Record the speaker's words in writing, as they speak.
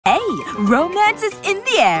romance is in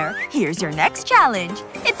the air. Here's your next challenge.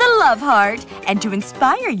 It's a love heart. And to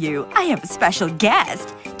inspire you, I have a special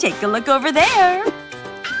guest. Take a look over there.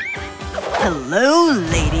 Hello,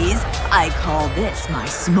 ladies. I call this my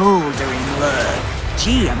smoldering look.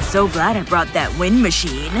 Gee, I'm so glad I brought that wind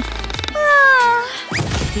machine.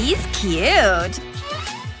 He's cute.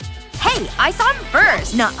 Hey, I saw him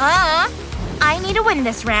first. Nuh-uh. I need to win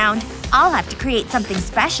this round. I'll have to create something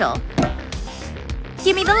special.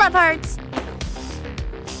 Give me the love hearts.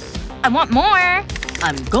 I want more.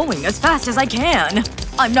 I'm going as fast as I can.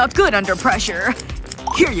 I'm not good under pressure.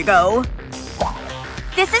 Here you go.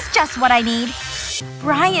 This is just what I need.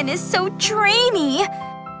 Brian is so dreamy.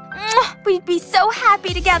 We'd be so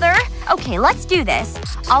happy together. Okay, let's do this.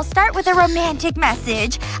 I'll start with a romantic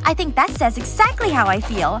message. I think that says exactly how I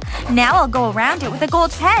feel. Now I'll go around it with a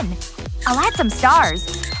gold pen. I'll add some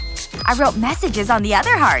stars. I wrote messages on the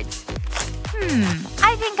other hearts.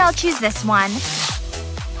 I think I'll choose this one.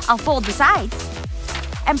 I'll fold the sides.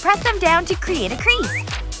 And press them down to create a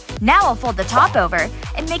crease. Now I'll fold the top over.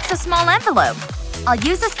 It makes a small envelope. I'll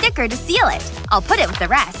use a sticker to seal it. I'll put it with the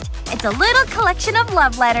rest. It's a little collection of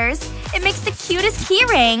love letters. It makes the cutest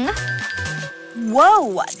keyring.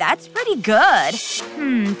 Whoa, that's pretty good.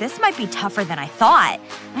 This might be tougher than I thought.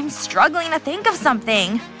 I'm struggling to think of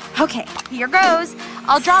something. Okay, here goes.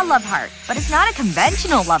 I'll draw a love heart. But it's not a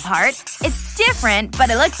conventional love heart. It's different, but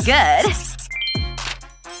it looks good.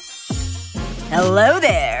 Hello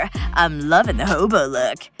there. I'm loving the hobo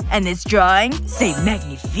look. And this drawing? C'est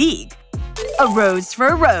magnifique. A rose for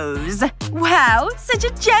a rose. Wow, such a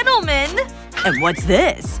gentleman. And what's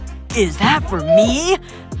this? Is that for me?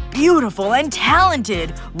 Beautiful and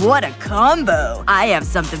talented. What a combo. I have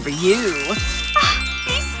something for you.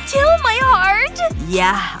 Be still, my heart.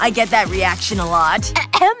 Yeah, I get that reaction a lot.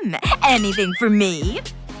 Anything for me?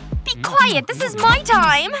 Be quiet, this is my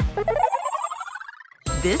time.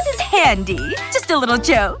 This is handy. Just a little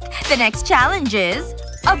joke. The next challenge is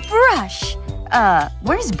a brush.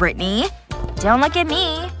 Where's Brittany? Don't look at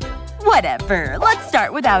me. Whatever. Let's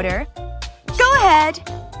start without her. Go ahead.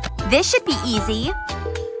 This should be easy.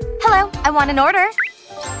 Hello, I want an order.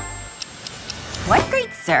 What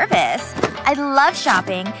great service. I love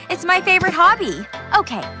shopping. It's my favorite hobby.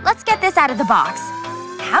 Okay, let's get this out of the box.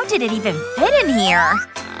 How did it even fit in here?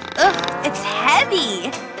 Ugh, it's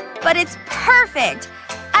heavy. But it's perfect.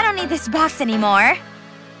 I don't need this box anymore.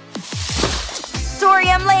 Sorry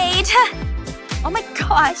I'm late. Oh my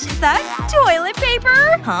gosh, is that toilet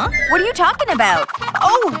paper? Huh? What are you talking about?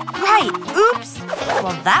 Oh, right. Oops.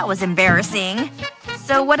 Well, that was embarrassing.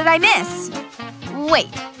 So what did I miss? Wait.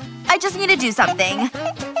 I just need to do something.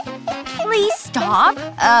 Please stop.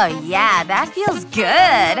 Oh yeah, that feels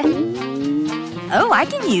good. Oh, I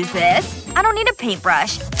can use this. I don't need a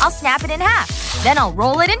paintbrush. I'll snap it in half. Then I'll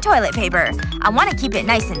roll it in toilet paper. I want to keep it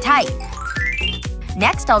nice and tight.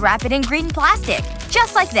 Next, I'll wrap it in green plastic.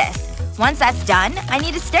 Just like this. Once that's done, I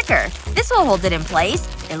need a sticker. This will hold it in place.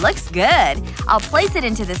 It looks good. I'll place it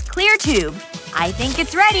into this clear tube. I think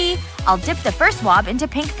it's ready. I'll dip the first swab into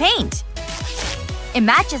pink paint. It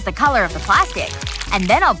matches the color of the plastic. And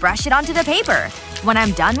then I'll brush it onto the paper. When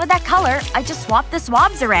I'm done with that color, I just swap the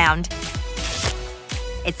swabs around.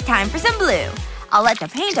 It's time for some blue. I'll let the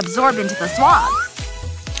paint absorb into the swab.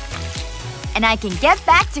 And I can get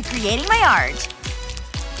back to creating my art.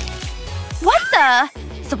 What the?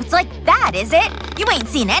 So it's like that, is it? You ain't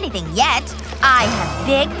seen anything yet. I have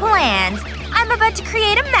big plans. I'm about to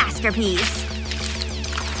create a masterpiece.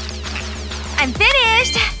 I'm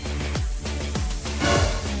finished!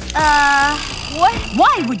 What?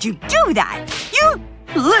 Why would you do that? You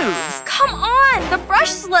lose! Come on! The brush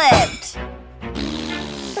slipped!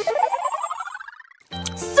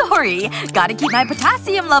 Sorry. Gotta keep my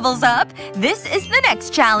potassium levels up. This is the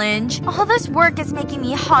next challenge. All this work is making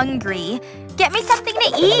me hungry. Get me something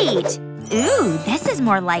to eat! Ooh, this is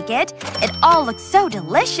more like it. It all looks so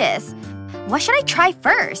delicious. What should I try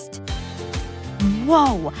first?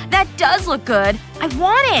 Whoa, that does look good. I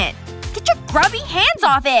want it! Get your grubby hands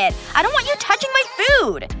off it! I don't want you touching my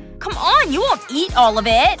food! Come on, you won't eat all of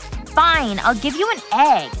it! Fine, I'll give you an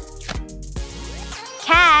egg.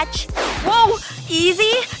 Catch! Whoa!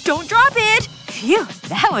 Easy! Don't drop it! Phew,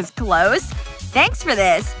 that was close. Thanks for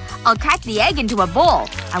this. I'll crack the egg into a bowl.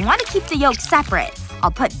 I want to keep the yolk separate.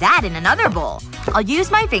 I'll put that in another bowl. I'll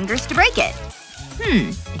use my fingers to break it.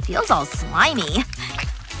 It feels all slimy.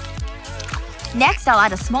 Next, I'll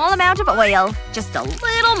add a small amount of oil. Just a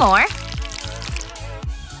little more.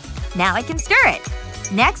 Now I can stir it.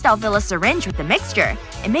 Next, I'll fill a syringe with the mixture.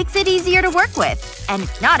 It makes it easier to work with. And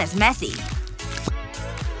it's not as messy.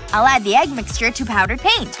 I'll add the egg mixture to powdered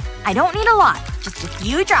paint. I don't need a lot. Just a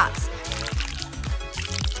few drops.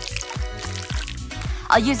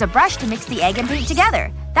 I'll use a brush to mix the egg and paint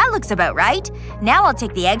together. That looks about right. Now I'll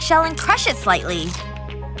take the eggshell and crush it slightly.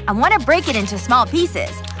 I want to break it into small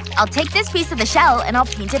pieces. I'll take this piece of the shell and I'll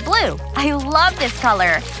paint it blue. I love this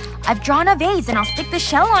color. I've drawn a vase and I'll stick the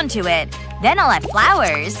shell onto it. Then I'll add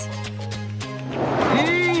flowers.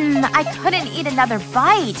 I couldn't eat another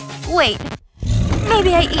bite. Wait.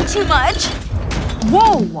 Maybe I ate too much.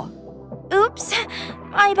 Whoa! Oops.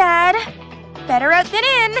 My bad. Better out than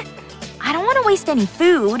in. I don't want to waste any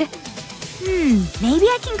food. Maybe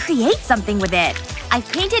I can create something with it. I've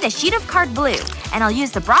painted a sheet of card blue, and I'll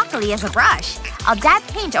use the broccoli as a brush. I'll dab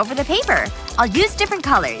paint over the paper. I'll use different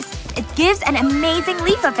colors. It gives an amazing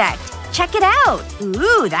leaf effect. Check it out!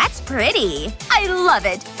 Ooh, that's pretty. I love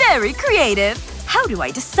it. Very creative. How do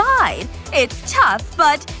I decide? It's tough,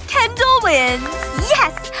 but Kendall wins!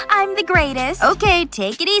 Yes! I'm the greatest. Okay,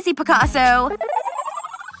 take it easy, Picasso.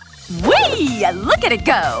 Whee! Look at it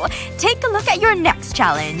go! Take a look at your next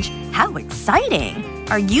challenge. How exciting.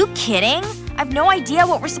 Are you kidding? I've no idea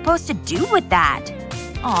what we're supposed to do with that.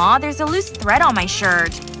 Aw, there's a loose thread on my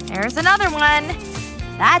shirt. There's another one.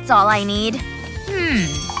 That's all I need.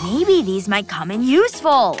 Maybe these might come in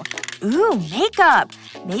useful. Ooh, makeup.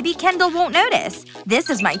 Maybe Kendall won't notice. This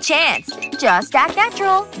is my chance. Just act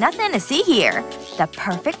natural. Nothing to see here. The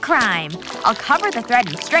perfect crime. I'll cover the thread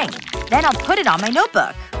in string. Then I'll put it on my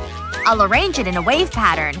notebook. I'll arrange it in a wave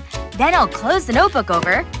pattern. Then I'll close the notebook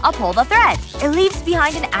over. I'll pull the thread. It leaves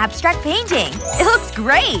behind an abstract painting. It looks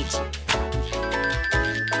great!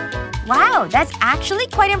 Wow, that's actually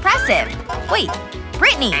quite impressive. Wait.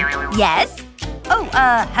 Brittany. Yes? Oh,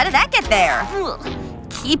 how did that get there?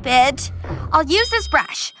 Keep it. I'll use this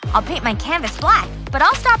brush. I'll paint my canvas black, but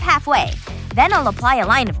I'll stop halfway. Then I'll apply a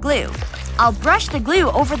line of glue. I'll brush the glue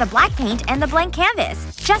over the black paint and the blank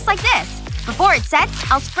canvas. Just like this. Before it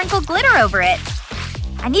sets, I'll sprinkle glitter over it.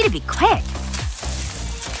 I need to be quick.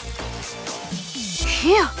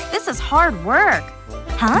 Phew, this is hard work.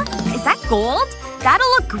 Huh? Is that gold? That'll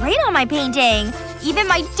look great on my painting. Even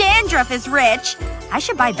my dandruff is rich. I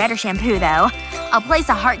should buy better shampoo, though. I'll place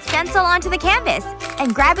a heart stencil onto the canvas.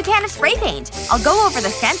 And grab a can of spray paint. I'll go over the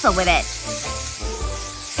stencil with it.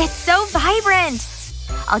 It's so vibrant!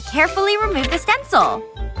 I'll carefully remove the stencil.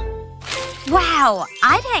 Wow,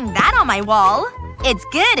 I'd hang that on my wall. It's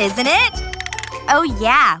good, isn't it? Oh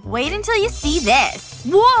yeah, wait until you see this.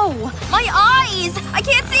 Whoa! My eyes! I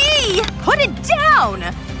can't see! Put it down!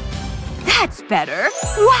 That's better.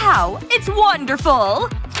 Wow, it's wonderful!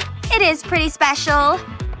 It is pretty special.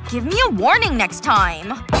 Give me a warning next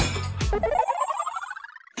time.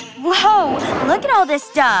 Whoa, look at all this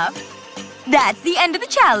stuff. That's the end of the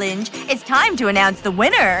challenge. It's time to announce the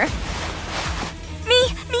winner. Me,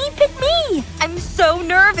 pick me! I'm so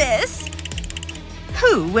nervous.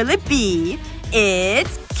 Who will it be?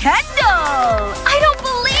 It's Kendall! I don't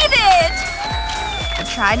believe it! I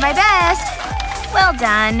tried my best. Well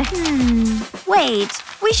done. Wait.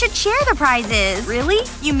 We should share the prizes. Really?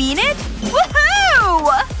 You mean it?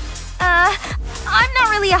 Woohoo! I'm not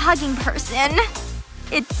really a hugging person.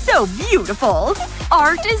 It's so beautiful.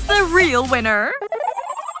 Art is the real winner.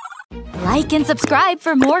 Like and subscribe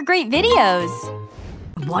for more great videos.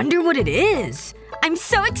 Wonder what it is. I'm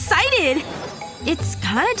so excited! It's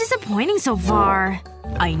kinda disappointing so far.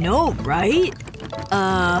 I know, right?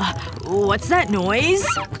 What's that noise?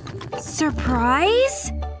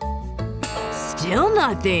 Surprise? Still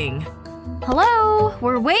nothing. Hello?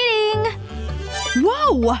 We're waiting.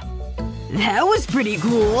 Whoa! That was pretty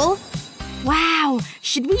cool. Wow.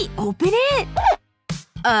 Should we open it?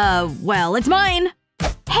 Well, it's mine.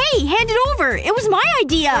 Hey, hand it over! It was my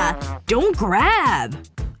idea! Don't grab.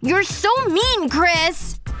 You're so mean,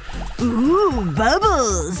 Chris! Ooh,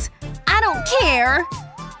 bubbles! I don't care.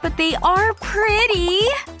 But they are pretty.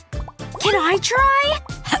 Can I try?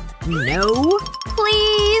 No.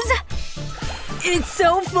 Please? It's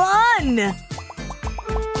so fun!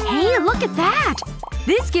 Hey, look at that!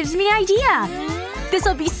 This gives me an idea.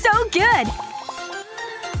 This'll be so good!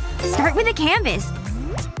 Start with a canvas.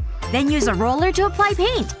 Then use a roller to apply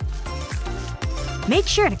paint. Make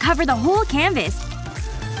sure to cover the whole canvas.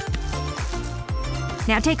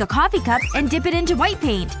 Now take a coffee cup and dip it into white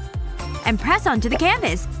paint. And press onto the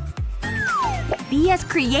canvas. Be as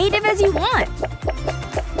creative as you want.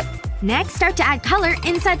 Next, start to add color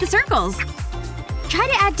inside the circles. Try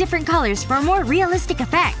to add different colors for a more realistic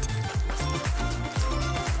effect.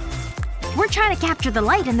 We're trying to capture the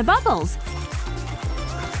light in the bubbles.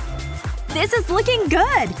 This is looking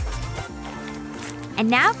good! And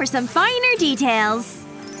now for some finer details.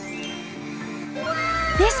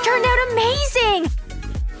 This turned out amazing!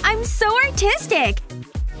 I'm so artistic!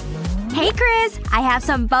 Hey, Chris. I have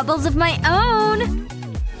some bubbles of my own.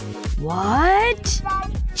 What?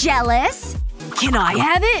 Jealous? Can I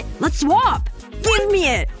have it? Let's swap! Give me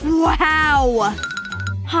it! Wow!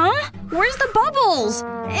 Huh? Where's the bubbles?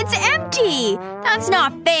 It's empty! That's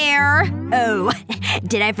not fair! Oh.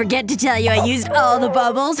 Did I forget to tell you I used all the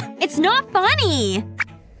bubbles? It's not funny!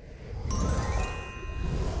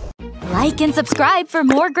 Like and subscribe for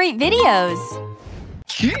more great videos!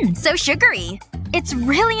 So sugary. It's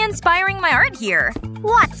really inspiring my art here.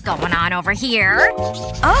 What's going on over here?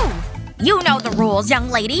 Oh! You know the rules,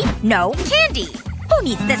 young lady. No candy. Who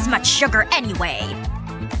needs this much sugar anyway?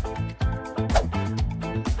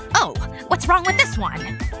 Oh, what's wrong with this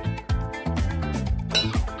one?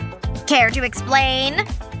 Care to explain?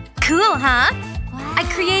 Cool, huh? I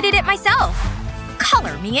created it myself.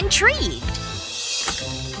 Color me intrigued.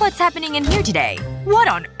 What's happening in here today? What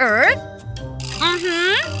on earth?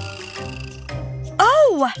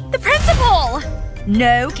 Oh! The principal!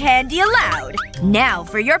 No candy allowed. Now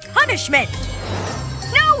for your punishment!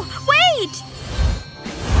 No! Wait!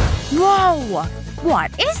 Whoa!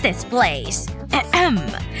 What is this place? Ahem.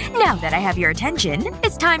 Now that I have your attention,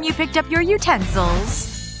 it's time you picked up your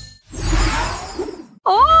utensils.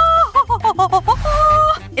 Oh!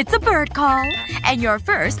 It's a bird call. And your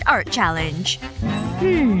first art challenge.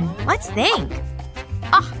 Let's think.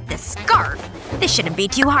 Oh, this scarf. This shouldn't be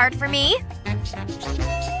too hard for me.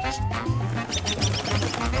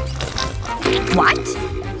 What?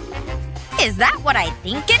 Is that what I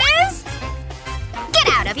think it is? Get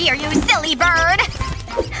out of here, you silly bird!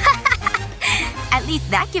 At least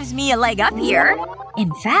that gives me a leg up here.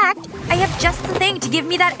 In fact, I have just the thing to give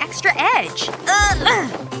me that extra edge.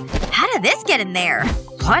 How did this get in there?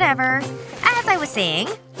 Whatever. As I was saying…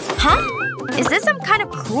 Huh? Is this some kind of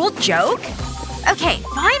cruel joke? Okay,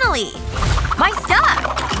 finally! My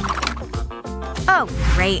stuff! Oh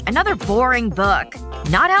great, another boring book.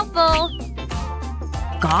 Not helpful.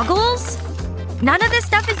 Goggles? None of this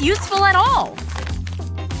stuff is useful at all.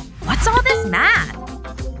 What's all this math?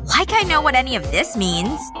 Like I know what any of this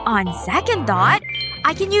means. On second thought,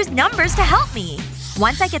 I can use numbers to help me.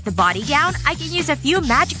 Once I get the body down, I can use a few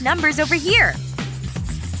magic numbers over here.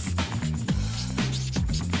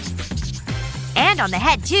 And on the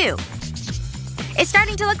head, too. It's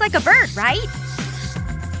starting to look like a bird, right?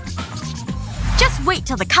 Just wait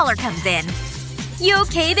till the color comes in. You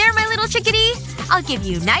okay there, my little chickadee? I'll give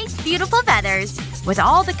you nice, beautiful feathers. With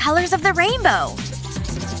all the colors of the rainbow.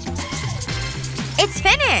 It's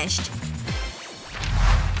finished!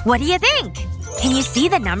 What do you think? Can you see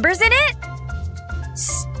the numbers in it?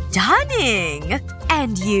 Stunning!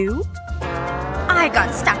 And you? I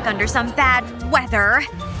got stuck under some bad weather.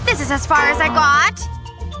 This is as far as I got.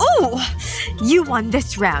 Ooh! You won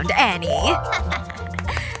this round, Annie.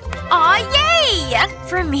 Aw, yay!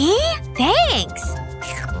 For me? Thanks.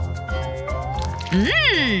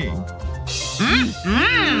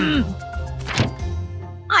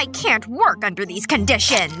 I can't work under these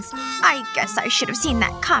conditions. I guess I should have seen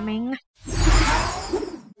that coming.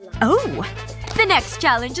 Oh! The next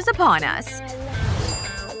challenge is upon us.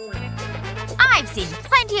 I've seen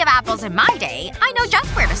plenty of apples in my day. I know just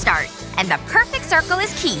where to start. And the perfect circle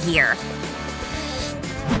is key here.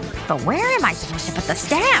 But where am I supposed to put the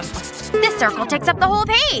stamp? This circle takes up the whole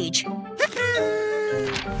page.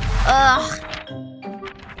 Ugh.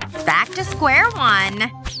 Back to square one.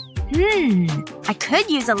 I could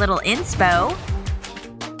use a little inspo.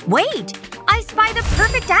 Wait! I spy the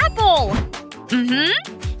perfect apple!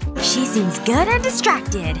 She seems good and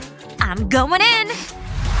distracted. I'm going in.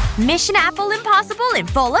 Mission Apple Impossible in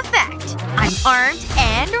full effect. I'm armed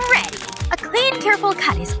and ready. A clean, careful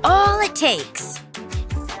cut is all it takes.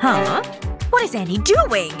 Huh? What is Annie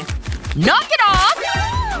doing? Knock it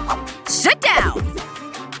off! Sit down!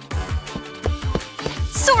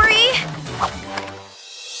 Sorry.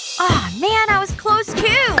 Aw, man, I was close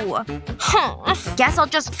too. Huh. Guess I'll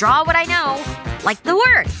just draw what I know. Like the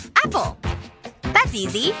word. Apple. That's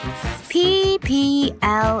easy.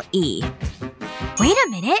 P-P-L-E. Wait a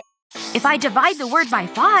minute. If I divide the word by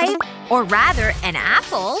 5, or rather, an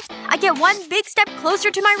apple, I get one big step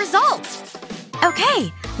closer to my result.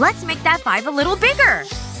 Okay, let's make that 5 a little bigger.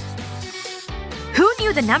 Who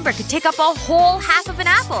knew the number could take up a whole half of an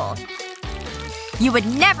apple? You would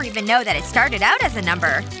never even know that it started out as a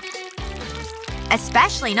number.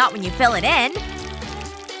 Especially not when you fill it in.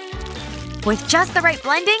 With just the right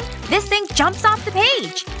blending, this thing jumps off the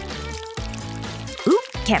page. Oop,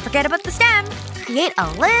 can't forget about the stem. Create a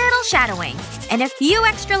little shadowing. And a few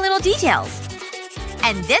extra little details.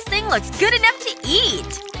 And this thing looks good enough to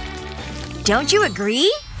eat. Don't you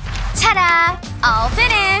agree? Ta-da! Ta-da! All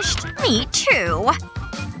finished! Me too.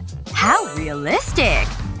 How realistic.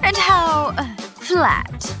 And how…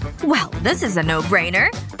 flat. Well, this is a no-brainer.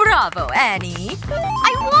 Bravo, Annie.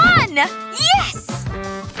 I won! Yes!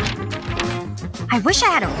 I wish I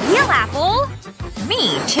had a real apple.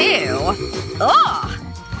 Me too. Ugh!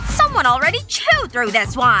 Someone already chewed through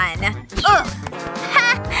this one. Ugh.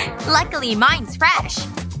 Ha! Luckily mine's fresh.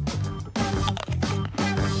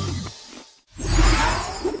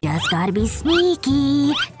 Just gotta be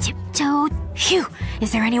sneaky. Tiptoe. Phew.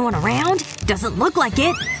 Is there anyone around? Doesn't look like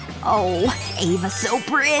it. Oh, Ava's so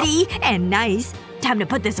pretty. And nice. Time to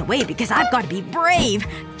put this away because I've gotta be brave.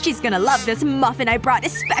 She's gonna love this muffin I brought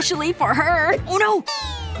especially for her. Oh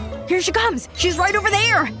no! Here she comes! She's right over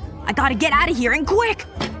there! I gotta get out of here and quick!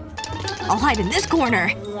 I'll hide in this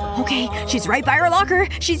corner. Okay, she's right by her locker.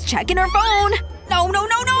 She's checking her phone. No, no,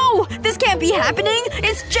 no, no! This can't be happening!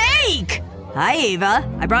 It's Jake! Hi,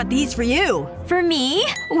 Ava. I brought these for you. For me?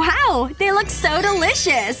 Wow, they look so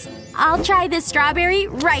delicious. I'll try this strawberry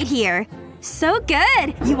right here. So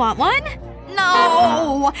good. You want one?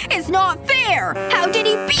 No! It's not fair! How did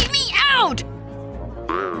he beat me out?!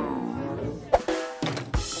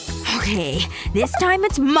 Okay, this time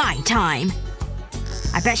it's my time.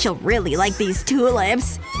 I bet she'll really like these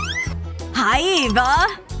tulips. Hi,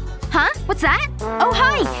 Ava! Huh? What's that? Oh,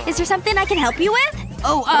 hi! Is there something I can help you with?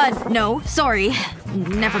 Oh, no. Sorry.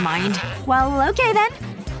 Never mind. Well, okay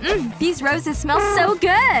then. These roses smell so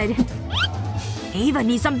good. Ava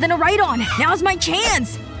needs something to write on. Now's my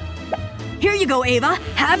chance! Here you go, Ava.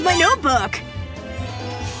 Have my notebook.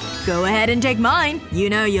 Go ahead and take mine. You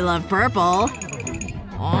know you love purple.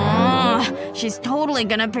 Oh, she's totally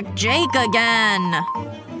gonna pick Jake again.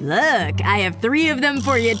 Look, I have 3 of them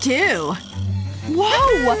for you too.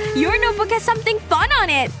 Whoa! Your notebook has something fun on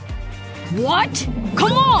it! What?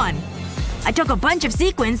 Come on! I took a bunch of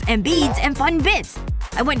sequins and beads and fun bits.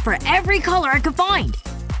 I went for every color I could find.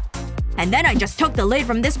 And then I just took the lid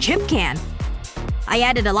from this chip can. I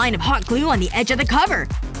added a line of hot glue on the edge of the cover.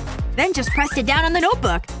 Then just pressed it down on the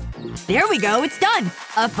notebook. There we go, it's done!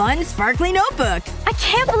 A fun, sparkly notebook! I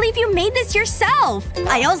can't believe you made this yourself!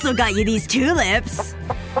 I also got you these tulips.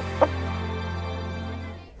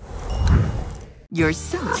 You're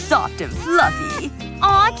so soft and fluffy.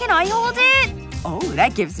 Aw, can I hold it? Oh,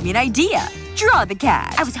 that gives me an idea. Draw the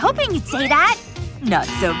cat. I was hoping you'd say that. Not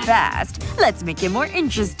so fast. Let's make it more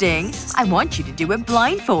interesting. I want you to do it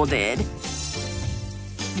blindfolded.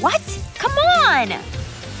 What? Come on!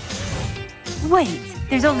 Wait,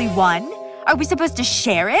 there's only one? Are we supposed to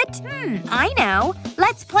share it? I know.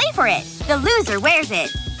 Let's play for it. The loser wears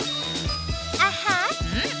it.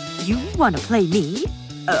 You wanna play me?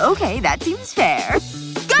 Okay, that seems fair.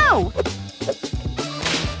 Go!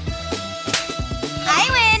 I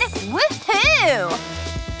win!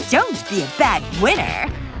 Woohoo! Don't be a bad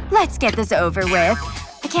winner. Let's get this over with.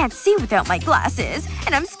 I can't see without my glasses,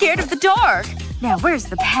 and I'm scared of the dark. Now where's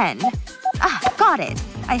the pen? Ah, got it.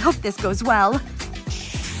 I hope this goes well.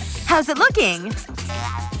 How's it looking?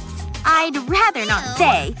 I'd rather not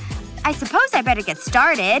say. I suppose I better get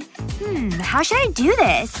started. How should I do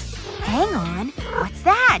this? Hang on. What's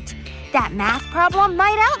that? That math problem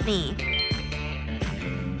might help me.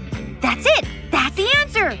 That's it! That's the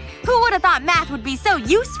answer! Who would have thought math would be so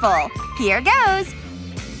useful? Here goes.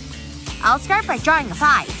 I'll start by drawing a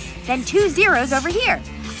 5. Then 2 zeros over here.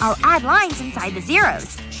 I'll add lines inside the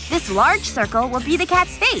zeros. This large circle will be the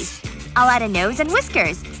cat's face. I'll add a nose and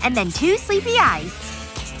whiskers, and then 2 sleepy eyes.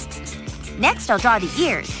 Next I'll draw the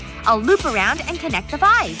ears. I'll loop around and connect the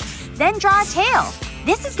 5. Then draw a tail.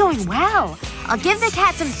 This is going well. I'll give the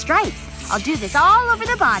cat some stripes. I'll do this all over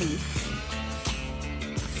the body.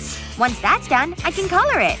 Once that's done, I can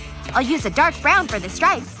color it. I'll use a dark brown for the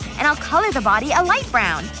stripes, and I'll color the body a light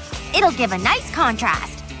brown. It'll give a nice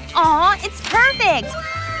contrast. Aw, it's perfect!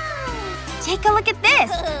 Take a look at this.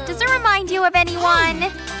 Does it remind you of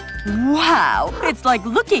anyone? Wow, it's like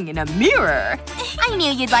looking in a mirror. I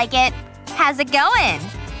knew you'd like it. How's it going?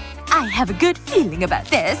 I have a good feeling about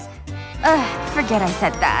this. Forget I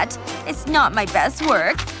said that. It's not my best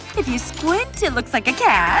work. If you squint, it looks like a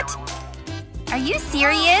cat. Are you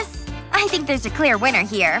serious? I think there's a clear winner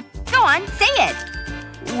here. Go on, say it.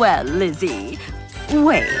 Well, Lizzie.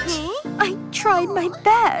 Wait. I tried my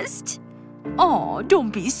best. Aw,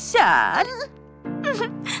 don't be sad.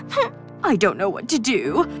 I don't know what to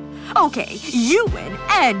do. Okay, you win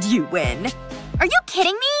and you win. Are you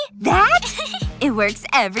kidding me? That? It works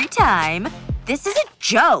every time. This is a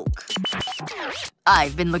joke.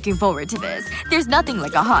 I've been looking forward to this. There's nothing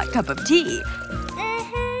like a hot cup of tea.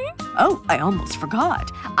 Oh, I almost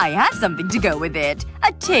forgot. I have something to go with it.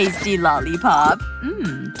 A tasty lollipop.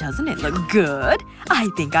 Doesn't it look good? I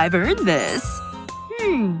think I've earned this.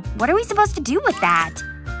 What are we supposed to do with that?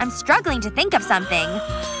 I'm struggling to think of something.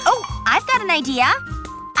 Oh, I've got an idea!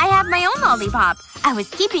 I have my own lollipop. I was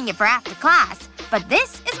keeping it for after class. But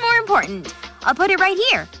this is more important. I'll put it right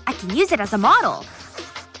here. I can use it as a model.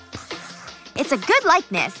 It's a good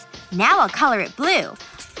likeness. Now I'll color it blue.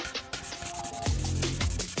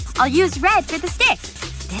 I'll use red for the stick.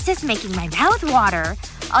 This is making my mouth water.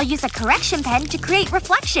 I'll use a correction pen to create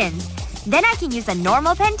reflections. Then I can use a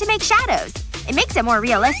normal pen to make shadows. It makes it more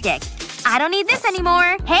realistic. I don't need this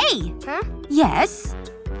anymore. Hey! Huh? Yes?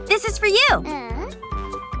 This is for you.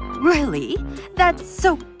 Really? That's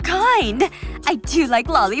so kind! I do like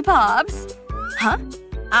lollipops. Huh?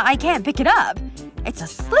 I can't pick it up. It's a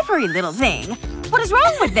slippery little thing. What is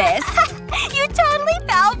wrong with this? You totally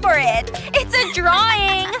fell for it! It's a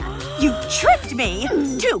drawing! You tricked me!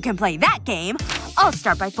 Two can play that game. I'll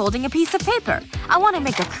start by folding a piece of paper. I want to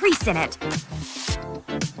make a crease in it.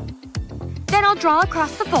 Then I'll draw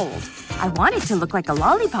across the fold. I want it to look like a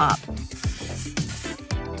lollipop.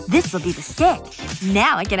 This will be the stick.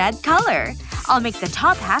 Now I can add color. I'll make the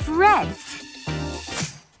top half red.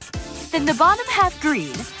 Then the bottom half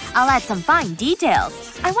green. I'll add some fine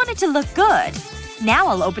details. I want it to look good. Now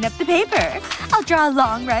I'll open up the paper. I'll draw a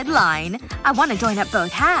long red line. I want to join up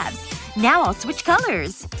both halves. Now I'll switch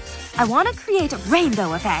colors. I want to create a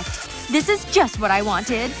rainbow effect. This is just what I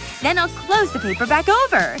wanted. Then I'll close the paper back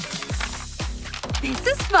over. This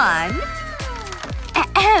is fun.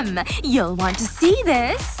 Ahem. You'll want to see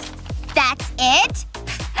this. That's it?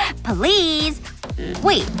 Please.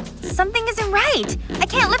 Wait. Something isn't right. I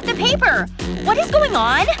can't lift the paper. What is going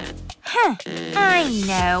on? Huh. I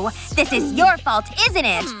know. This is your fault, isn't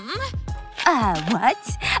it? What?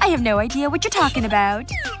 I have no idea what you're talking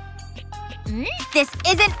about. This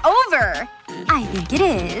isn't over. I think it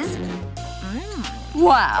is.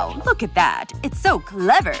 Wow, look at that. It's so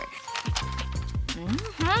clever.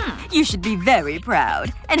 You should be very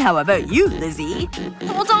proud. And how about you, Lizzie?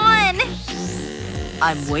 Hold on.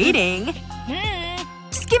 I'm waiting.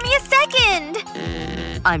 Just give me a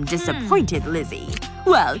second. I'm disappointed, Lizzie.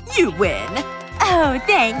 Well, you win. Oh,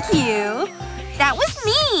 thank you. That was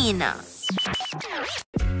mean.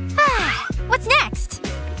 What's next?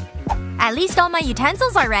 At least all my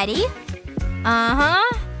utensils are ready.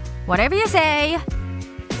 Whatever you say.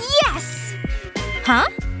 Yes! Huh?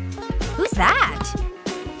 Who's that?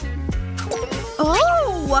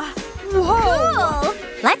 Oh! Whoa! Cool.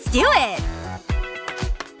 Let's do it!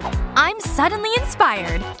 I'm suddenly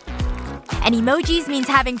inspired. And emojis means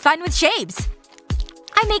having fun with shapes.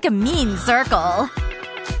 I make a mean circle.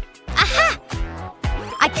 Aha!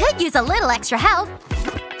 I could use a little extra help.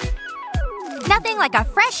 Nothing like a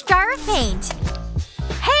fresh jar of paint.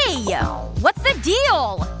 Hey! What's the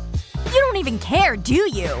deal? You don't even care, do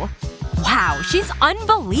you? Wow, she's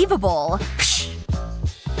unbelievable.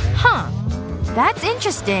 Huh. That's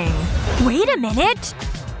interesting. Wait a minute.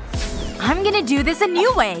 I'm gonna do this a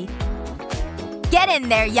new way. Get in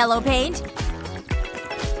there, yellow paint.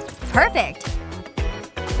 Perfect.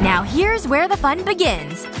 Now here's where the fun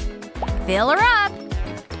begins. Fill her up.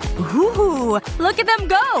 Ooh, look at them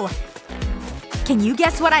go! Can you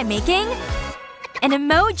guess what I'm making? An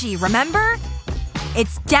emoji, remember?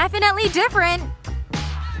 It's definitely different.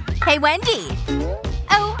 Hey, Wendy.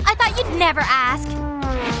 Oh, I thought you'd never ask.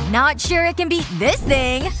 Not sure it can beat this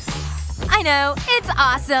thing. I know, it's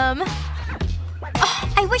awesome.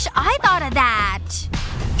 Oh, I wish I thought of that.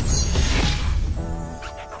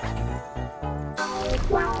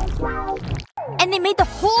 And they made the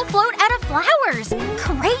whole float out of flowers.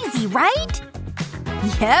 Crazy, right?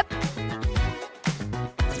 Yep.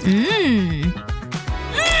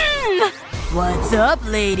 What's up,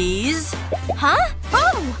 ladies? Huh?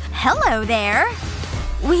 Oh, hello there.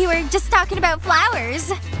 We were just talking about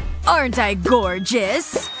flowers. Aren't I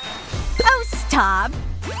gorgeous? Oh, stop.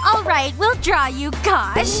 Alright, we'll draw you,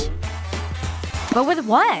 gosh. But with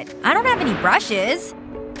what? I don't have any brushes.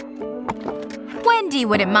 Wendy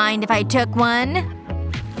wouldn't mind if I took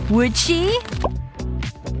one. Would she?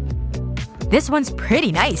 This one's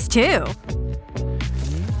pretty nice, too.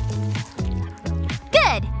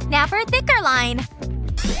 Good. Now for a thicker line.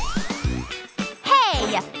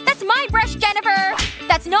 Hey! That's my brush, Jennifer!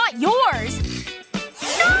 That's not yours!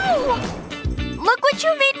 No! Look what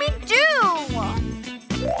you made me do!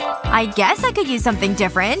 I guess I could use something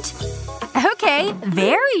different. Okay,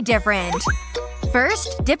 very different.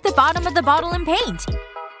 First, dip the bottom of the bottle in paint.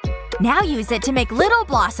 Now use it to make little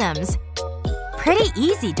blossoms. Pretty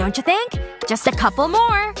easy, don't you think? Just a couple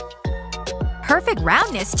more. Perfect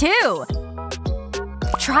roundness, too.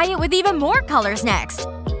 Try it with even more colors next.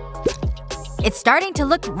 It's starting to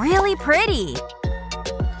look really pretty.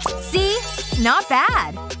 See? Not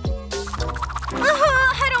bad.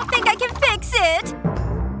 I don't think I can fix it.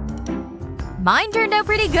 Mine turned out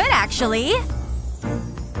pretty good, actually.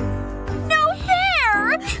 No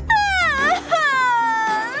fair!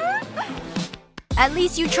 At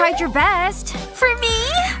least you tried your best. For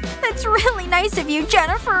me? That's really nice of you,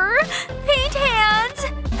 Jennifer. Paint hands.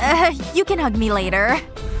 You can hug me later.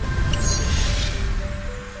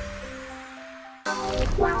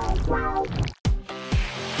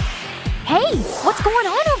 Hey! What's going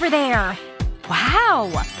on over there?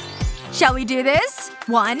 Wow! Shall we do this?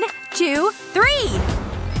 1, 2, 3!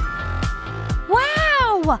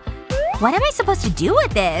 Wow! What am I supposed to do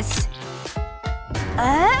with this?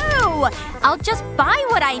 Oh! I'll just buy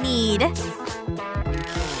what I need.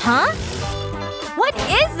 Huh? What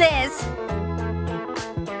is this?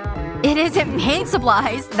 It isn't paint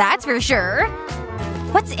supplies, that's for sure.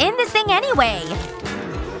 What's in this thing anyway?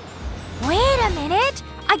 Wait a minute!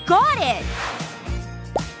 I got it!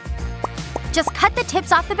 Just cut the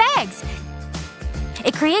tips off the bags.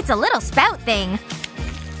 It creates a little spout thing.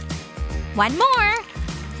 One more.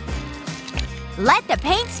 Let the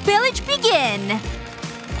paint spillage begin.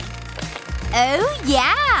 Oh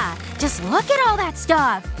yeah! Just look at all that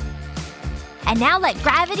stuff. And now let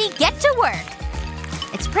gravity get to work.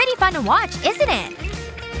 It's pretty fun to watch, isn't it?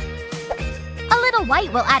 A little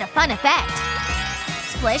white will add a fun effect.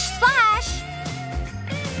 Splish splash!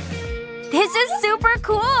 This is super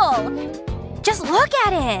cool! Just look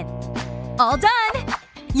at it! All done!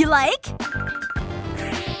 You like?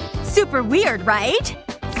 Super weird, right?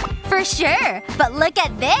 For sure! But look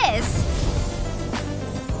at this!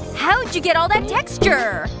 How'd you get all that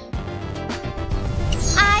texture?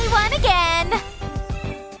 I won again!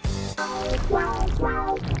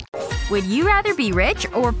 Would you rather be rich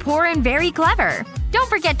or poor and very clever? Don't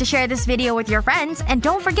forget to share this video with your friends, and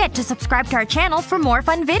don't forget to subscribe to our channel for more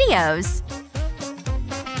fun videos.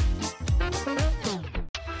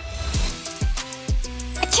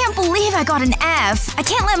 I can't believe I got an F. I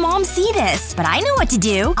can't let Mom see this. But I know what to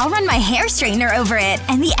do. I'll run my hair straightener over it,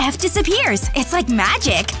 and the F disappears. It's like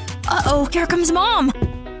magic. Uh-oh, here comes Mom.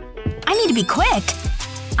 I need to be quick.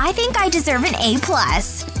 I think I deserve an A+.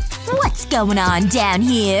 What's going on down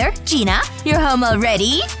here? Gina, you're home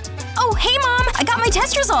already? Oh, hey Mom! I got my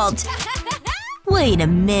test result! Wait a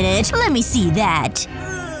minute. Let me see that.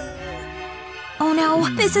 Oh no.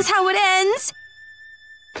 This is how it ends.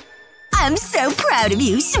 I'm so proud of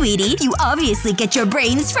you, sweetie. You obviously get your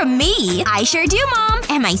brains from me. I sure do, Mom.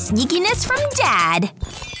 And my sneakiness from Dad.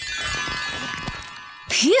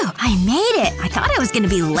 Phew. I made it. I thought I was gonna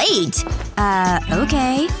be late.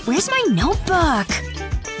 Okay. Where's my notebook?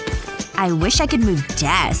 I wish I could move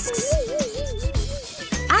desks.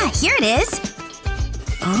 Ah, here it is.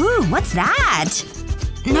 Ooh, what's that?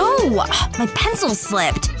 No! My pencil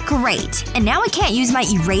slipped. Great. And now I can't use my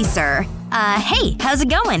eraser. Hey, how's it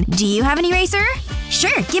going? Do you have an eraser?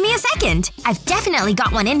 Sure, give me a second. I've definitely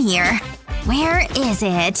got one in here. Where is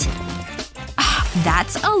it?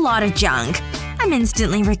 That's a lot of junk. I'm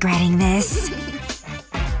instantly regretting this.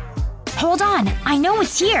 Hold on. I know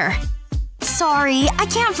it's here. Sorry, I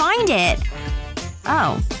can't find it.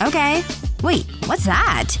 Oh, okay. Wait, what's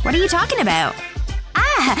that? What are you talking about?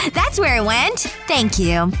 Ah, that's where it went. Thank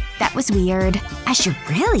you. That was weird. I should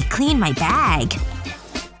really clean my bag.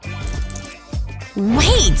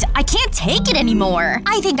 Wait! I can't take it anymore!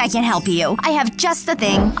 I think I can help you. I have just the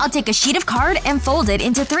thing. I'll take a sheet of card and fold it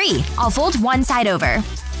into 3. I'll fold one side over.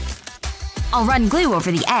 I'll run glue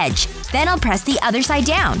over the edge. Then I'll press the other side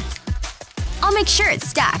down. I'll make sure it's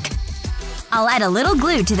stuck. I'll add a little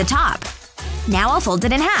glue to the top. Now I'll fold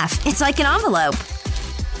it in half. It's like an envelope.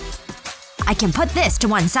 I can put this to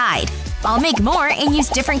one side. I'll make more and use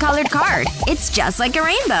different colored card. It's just like a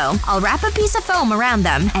rainbow. I'll wrap a piece of foam around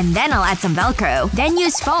them, and then I'll add some Velcro. Then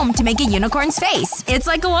use foam to make a unicorn's face. It's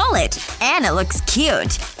like a wallet. And it looks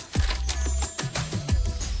cute.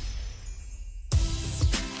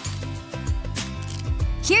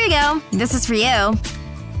 Here you go. This is for you.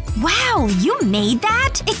 Wow, you made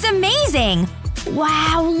that? It's amazing!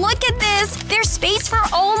 Wow, look at this! There's space for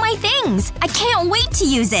all my things! I can't wait to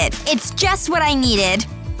use it! It's just what I needed.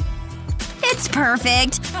 It's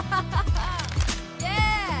perfect.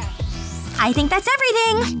 Yeah! I think that's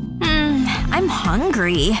everything. I'm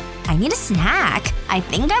hungry. I need a snack. I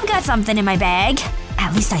think I've got something in my bag.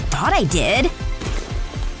 At least I thought I did.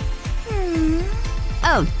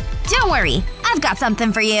 Oh, don't worry. I've got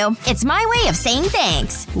something for you. It's my way of saying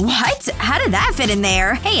thanks. What? How did that fit in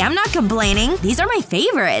there? Hey, I'm not complaining. These are my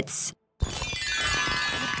favorites.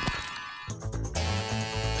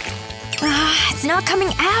 It's not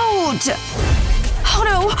coming out. Oh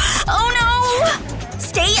no! Oh no!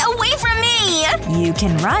 Stay away from me! You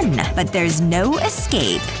can run, but there's no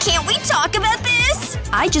escape. Can't we talk about this?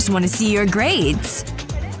 I just want to see your grades.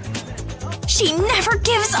 She never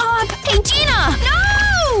gives up! Hey, Gina!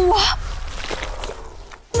 No!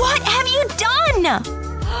 What have you done?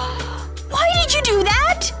 Why did you do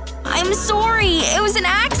that? I'm sorry. It was an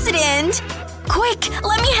accident. Quick,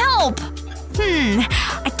 let me help.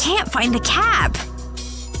 I can't find the cap.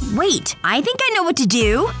 Wait, I think I know what to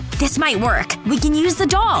do. This might work. We can use the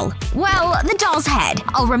doll. Well, the doll's head.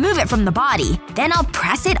 I'll remove it from the body. Then I'll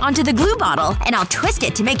press it onto the glue bottle, and I'll twist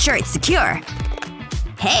it to make sure it's secure.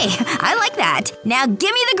 Hey, I like that. Now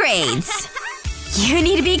give me the grades. You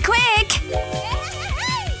need to be quick.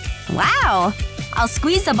 Wow. I'll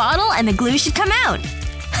squeeze the bottle and the glue should come out.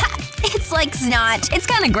 It's like snot. It's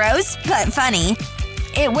kinda gross, but funny.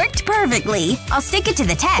 It worked perfectly. I'll stick it to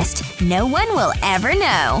the test. No one will ever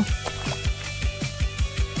know.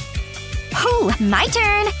 Whew, my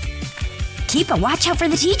turn. Keep a watch out for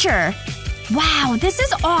the teacher. Wow, this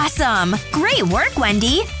is awesome. Great work,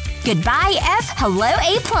 Wendy. Goodbye, F. Hello,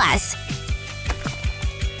 A+.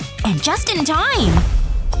 And just in time.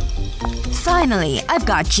 Finally, I've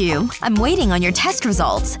got you. I'm waiting on your test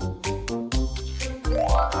results.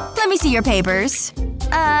 Let me see your papers.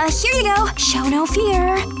 Here you go. Show no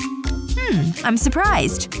fear. I'm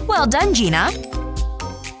surprised. Well done, Gina.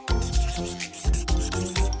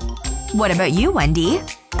 What about you, Wendy?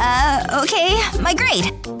 Okay. My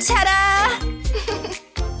grade. Ta-da!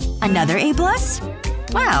 Another A+?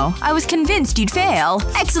 Wow, I was convinced you'd fail.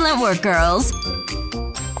 Excellent work, girls.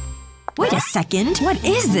 Wait a second. What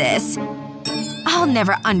is this? I'll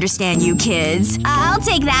never understand you kids. I'll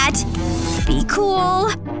take that. Be cool.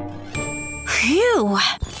 Phew.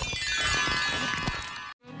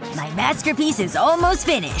 My masterpiece is almost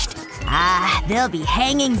finished. They'll be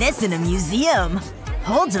hanging this in a museum.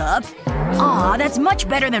 Hold up. Aw, that's much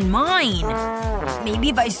better than mine. Maybe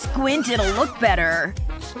if I squint it'll look better.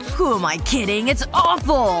 Who am I kidding? It's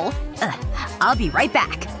awful! I'll be right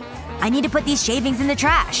back. I need to put these shavings in the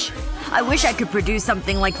trash. I wish I could produce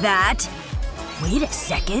something like that. Wait a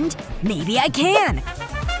second. Maybe I can.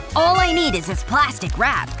 All I need is this plastic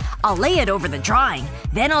wrap. I'll lay it over the drawing.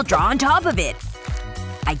 Then I'll draw on top of it.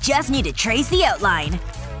 I just need to trace the outline.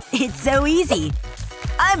 It's so easy.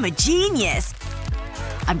 I'm a genius.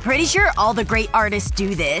 I'm pretty sure all the great artists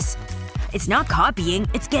do this. It's not copying,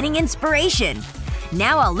 it's getting inspiration.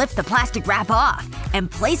 Now I'll lift the plastic wrap off and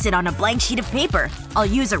place it on a blank sheet of paper. I'll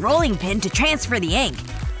use a rolling pin to transfer the ink.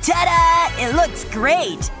 Ta-da! It looks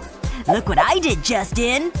great! Look what I did,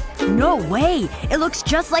 Justin! No way! It looks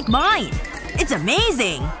just like mine! It's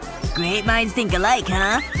amazing! Great minds think alike,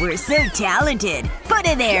 huh? We're so talented. Put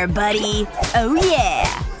it there, buddy. Oh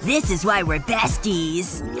yeah! This is why we're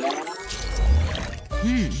besties.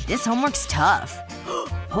 This homework's tough.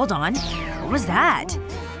 Hold on. What was that?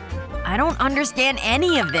 I don't understand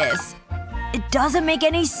any of this. It doesn't make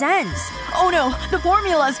any sense. Oh no! The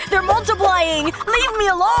formulas! They're multiplying! Leave me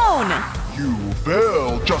alone! You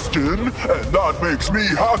failed, Justin, and that makes me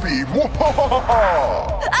happy.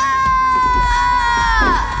 Mwahaha!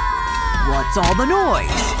 What's all the noise?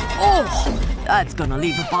 Oh! That's gonna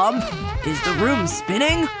leave a bump. Is the room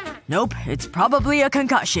spinning? Nope, it's probably a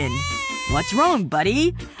concussion. What's wrong,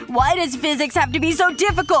 buddy? Why does physics have to be so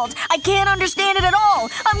difficult? I can't understand it at all!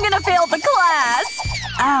 I'm gonna fail the class!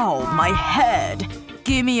 Ow, my head.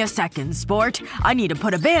 Give me a second, sport. I need to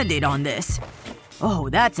put a band-aid on this. Oh,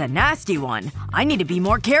 that's a nasty one. I need to be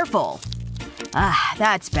more careful.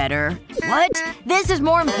 That's better. What? This is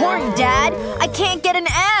more important, Dad! I can't get an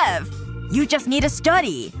F! You just need to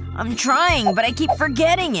study. I'm trying, but I keep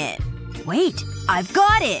forgetting it. Wait, I've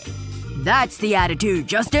got it! That's the attitude,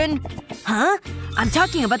 Justin. Huh? I'm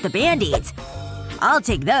talking about the band-aids. I'll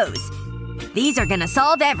take those. These are gonna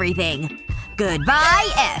solve everything.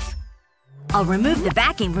 Goodbye, F. I'll remove the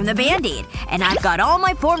backing from the band-aid, and I've got all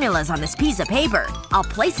my formulas on this piece of paper. I'll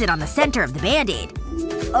place it on the center of the band-aid.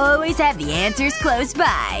 Always have the answers close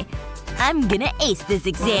by. I'm gonna ace this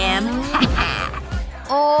exam.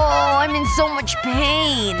 Oh, I'm in so much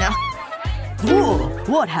pain. Whoa,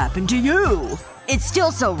 what happened to you? It's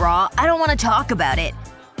still so raw, I don't want to talk about it.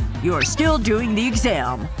 You're still doing the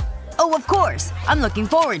exam. Oh, of course. I'm looking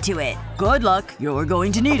forward to it. Good luck. You're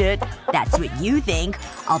going to need it. That's what you think.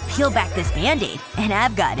 I'll peel back this band-aid, and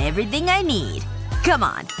I've got everything I need. Come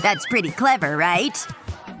on. That's pretty clever, right?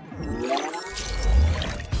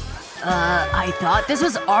 I thought this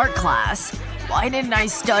was art class. Why didn't I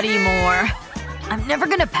study more? I'm never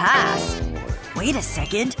gonna pass. Wait a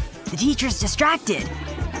second. The teacher's distracted.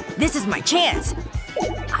 This is my chance.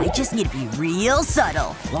 I just need to be real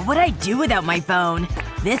subtle. What would I do without my phone?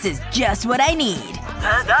 This is just what I need.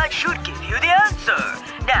 That should give you the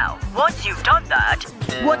answer. Now, once you've done that…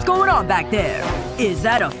 What's going on back there? Is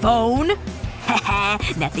that a phone? Haha,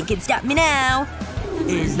 nothing can stop me now.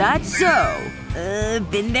 Is that so?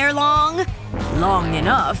 Been there long? Long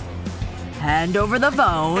enough. Hand over the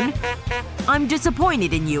phone. I'm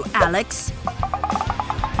disappointed in you, Alex.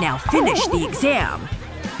 Now finish the exam.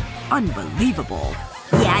 Unbelievable.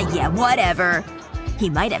 Yeah, whatever. He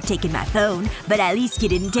might have taken my phone, but at least he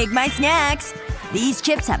didn't take my snacks. These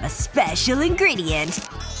chips have a special ingredient.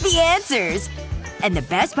 The answers! And the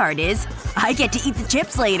best part is, I get to eat the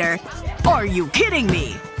chips later. Are you kidding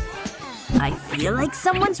me? I feel like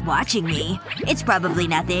someone's watching me. It's probably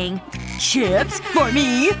nothing. Chips? For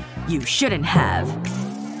me? You shouldn't have.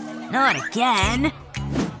 Not again.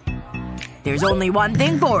 There's only one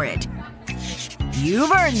thing for it.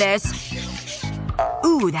 You've earned this.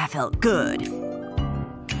 Ooh, that felt good.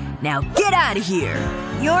 Now get out of here.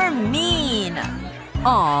 You're mean.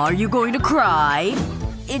 Aw, are you going to cry?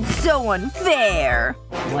 It's so unfair.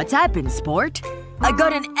 What's happened, sport? I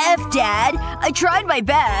got an F, Dad. I tried my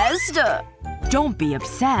best. Don't be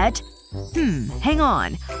upset. Hang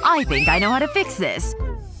on. I think I know how to fix this.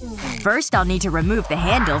 First, I'll need to remove the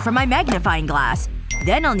handle from my magnifying glass.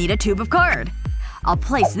 Then I'll need a tube of card. I'll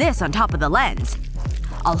place this on top of the lens.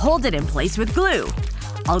 I'll hold it in place with glue.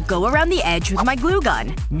 I'll go around the edge with my glue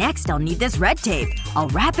gun. Next, I'll need this red tape. I'll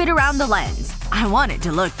wrap it around the lens. I want it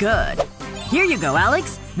to look good. Here you go,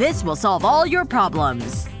 Alex. This will solve all your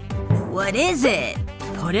problems. What is it?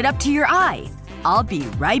 Put it up to your eye. I'll be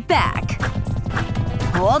right back.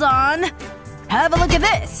 Hold on. Have a look at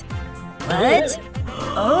this. What?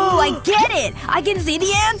 Oh, I get it! I can see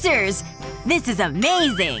the answers! This is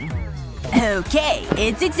amazing! Okay,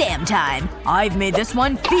 it's exam time. I've made this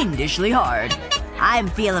one fiendishly hard. I'm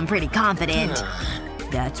feeling pretty confident.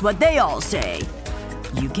 That's what they all say.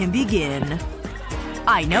 You can begin.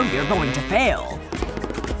 I know you're going to fail.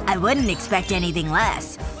 I wouldn't expect anything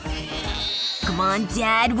less. Come on,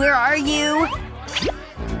 Dad, where are you?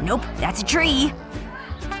 Nope, that's a tree.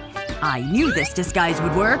 I knew this disguise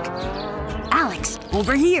would work. Alex,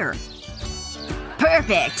 over here.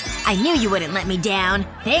 Perfect! I knew you wouldn't let me down.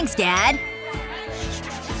 Thanks, Dad.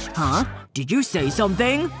 Huh? Did you say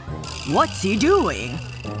something? What's he doing?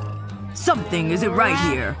 Something isn't right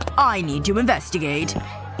here. I need to investigate.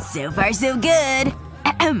 So far so good.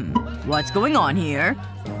 What's going on here?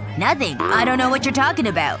 Nothing. I don't know what you're talking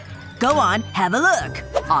about. Go on, have a look.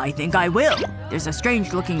 I think I will. There's a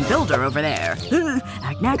strange-looking builder over there.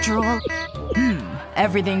 Act natural.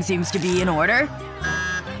 Everything seems to be in order.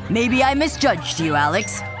 Maybe I misjudged you,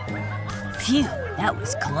 Alex. Phew, that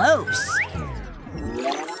was close.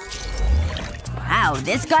 Wow,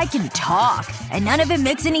 this guy can talk, and none of it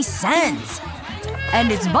makes any sense.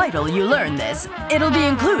 And it's vital you learn this. It'll be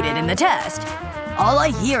included in the test. All I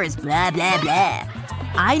hear is blah blah blah.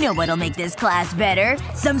 I know what'll make this class better.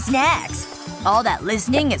 Some snacks. All that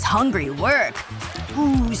listening is hungry work.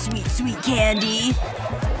 Ooh, sweet, sweet candy.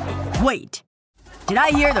 Wait. Did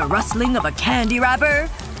I hear the rustling of a candy wrapper?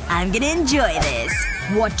 I'm gonna enjoy this.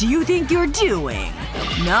 What do you think you're doing?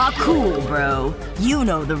 Not cool, bro. You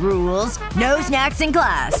know the rules. No snacks in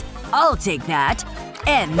class. I'll take that.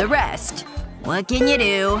 And the rest. What can you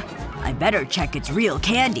do? I better check it's real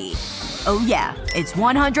candy. Oh yeah, it's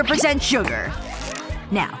 100% sugar.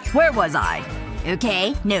 Now, where was I?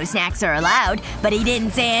 Okay, no snacks are allowed, but he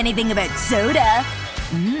didn't say anything about soda.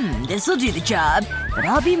 This'll do the job. But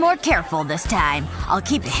I'll be more careful this time. I'll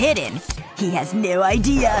keep it hidden. He has no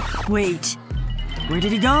idea. Wait. Where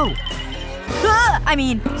did he go? Ah! I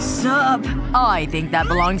mean, sup? I think that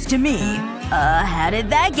belongs to me. How did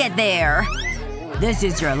that get there? This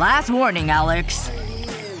is your last warning, Alex.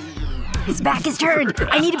 His back is turned!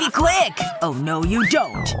 I need to be quick! Oh no, you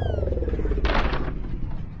don't.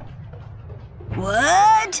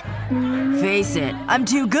 What? Face it, I'm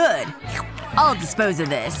too good. I'll dispose of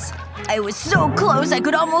this. I was so close I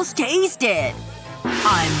could almost taste it.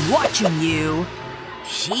 I'm watching you.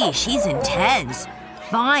 She's intense.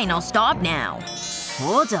 Fine, I'll stop now.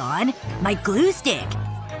 Hold on. My glue stick.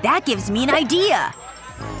 That gives me an idea.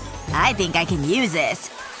 I think I can use this.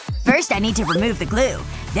 First I need to remove the glue.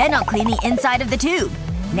 Then I'll clean the inside of the tube.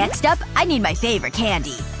 Next up, I need my favorite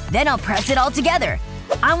candy. Then I'll press it all together.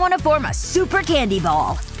 I want to form a super candy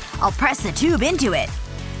ball. I'll press the tube into it.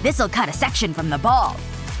 This'll cut a section from the ball.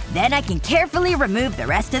 Then I can carefully remove the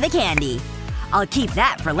rest of the candy. I'll keep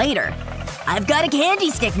that for later. I've got a candy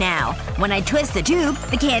stick now. When I twist the tube,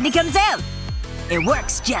 the candy comes out. It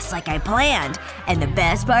works just like I planned. And the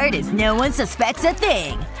best part is no one suspects a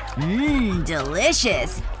thing. Mmm,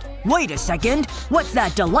 delicious. Wait a second. What's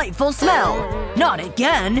that delightful smell? Not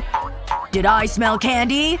again. Did I smell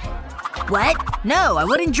candy? What? No, I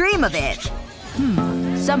wouldn't dream of it.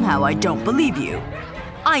 Somehow I don't believe you.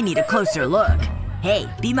 I need a closer look. Hey,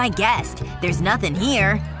 be my guest. There's nothing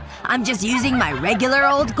here. I'm just using my regular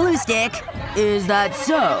old glue stick. Is that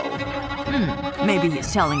so? Maybe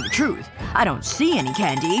he's telling the truth. I don't see any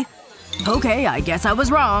candy. Okay, I guess I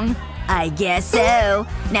was wrong. I guess so.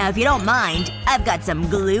 Now if you don't mind, I've got some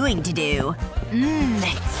gluing to do.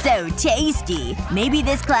 It's so tasty. Maybe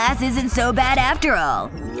this class isn't so bad after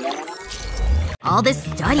all. All this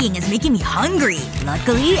studying is making me hungry.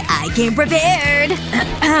 Luckily, I came prepared.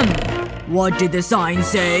 What did the sign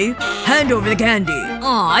say? Hand over the candy.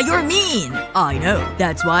 Aw, you're mean. I know.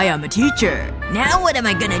 That's why I'm a teacher. Now what am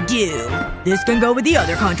I gonna do? This can go with the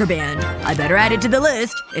other contraband. I better add it to the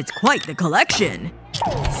list. It's quite the collection.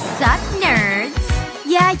 Sup, nerds?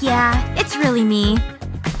 Yeah, it's really me.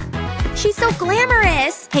 She's so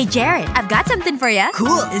glamorous. Hey, Jared, I've got something for you.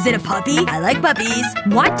 Cool. Is it a puppy? I like puppies.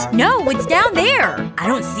 What? No, it's down there. I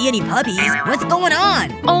don't see any puppies. What's going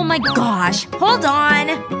on? Oh my gosh. Hold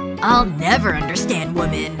on. I'll never understand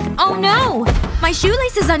women. Oh no! My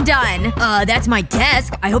shoelace is undone. That's my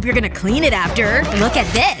desk. I hope you're gonna clean it after. Look at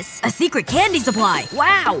this. A secret candy supply.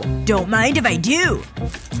 Wow! Don't mind if I do.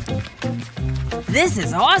 This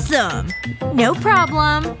is awesome. No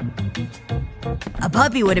problem. A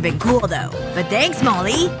puppy would have been cool though. But thanks,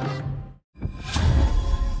 Molly.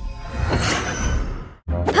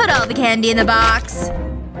 Put all the candy in the box.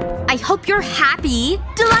 I hope you're happy.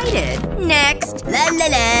 Delighted. Next. La la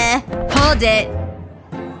la. Hold it.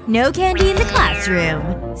 No candy in the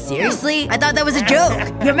classroom. Seriously? I thought that was a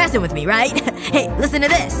joke. You're messing with me, right? Hey, listen to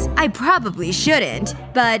this. I probably shouldn't.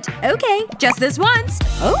 But okay. Just this once.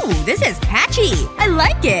 Oh, this is catchy. I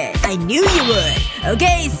like it. I knew you would.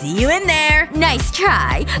 Okay, see you in there. Nice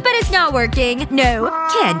try. But it's not working. No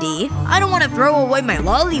candy. I don't want to throw away my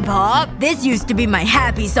lollipop. This used to be my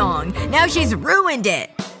happy song. Now she's ruined it.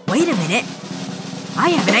 Wait a minute. I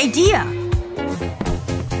have an idea.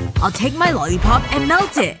 I'll take my lollipop and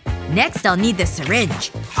melt it. Next I'll need the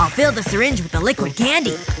syringe. I'll fill the syringe with the liquid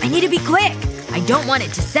candy. I need to be quick. I don't want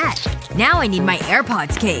it to set. Now I need my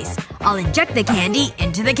AirPods case. I'll inject the candy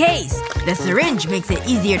into the case. The syringe makes it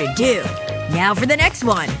easier to do. Now for the next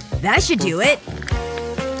one. That should do it.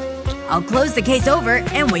 I'll close the case over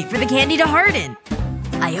and wait for the candy to harden.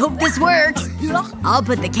 I hope this works. I'll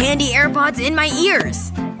put the candy AirPods in my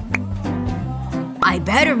ears. I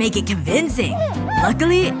better make it convincing.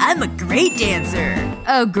 Luckily, I'm a great dancer.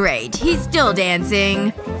 Oh great. He's still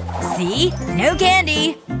dancing. See? No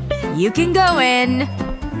candy. You can go in.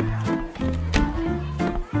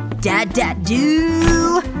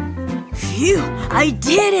 Da-da-doo. Phew. I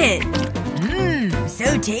did it!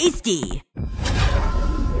 So tasty.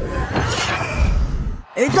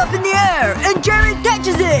 It's up in the air! And Jared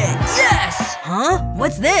catches it! Yes! Huh?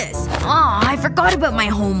 What's this? Aw, I forgot about my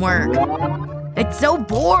homework. It's so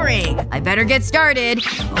boring. I better get started.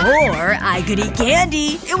 Or I could eat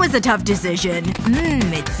candy. It was a tough decision.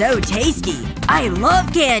 It's so tasty. I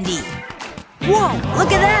love candy. Whoa,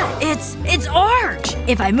 look at that! It's art!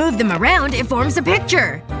 If I move them around, it forms a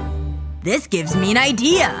picture. This gives me an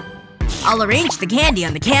idea. I'll arrange the candy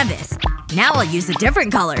on the canvas. Now I'll use a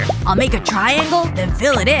different color. I'll make a triangle, then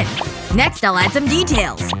fill it in. Next I'll add some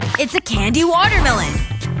details. It's a candy watermelon.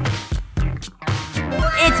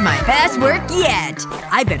 It's my best work yet.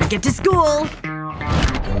 I better get to school.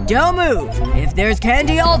 Don't move. If there's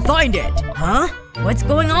candy, I'll find it. Huh? What's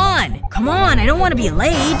going on? Come on, I don't want to be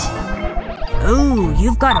late. Ooh,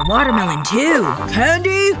 you've got a watermelon too.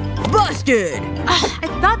 Candy? Busted! I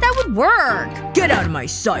thought that would work. Get out of my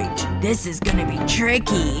sight. This is gonna be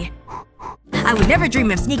tricky. I would never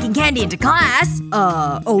dream of sneaking candy into class.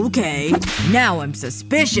 Okay. Now I'm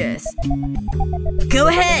suspicious. Go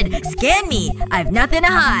ahead. Scan me. I've nothing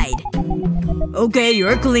to hide. Okay,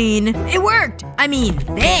 you're clean. It worked. I mean,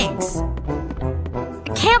 thanks.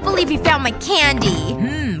 Can't believe you found my candy.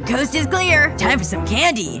 Coast is clear. Time for some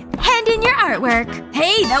candy. Hand in your artwork.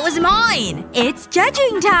 Hey, that was mine! It's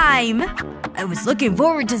judging time. I was looking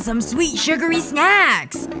forward to some sweet sugary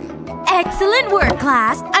snacks. Excellent work,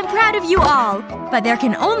 class. I'm proud of you all. But there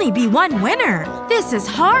can only be one winner. This is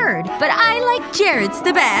hard, but I like Jared's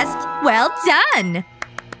the best. Well done.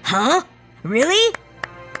 Huh? Really?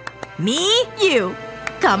 Me? You.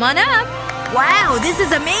 Come on up. Wow, this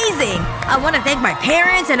is amazing! I want to thank my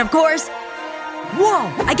parents and of course…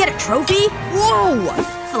 Whoa! I get a trophy? Whoa!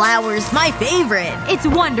 Flowers, my favorite. It's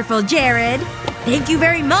wonderful, Jared. Thank you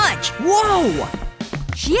very much. Whoa!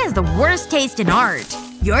 She has the worst taste in art.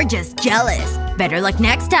 You're just jealous. Better luck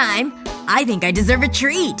next time. I think I deserve a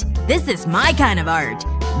treat. This is my kind of art.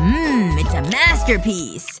 It's a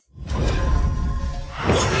masterpiece.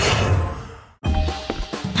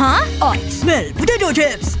 Huh? I smell potato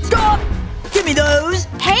chips. Stop! Give me those.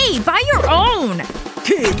 Hey, buy your own!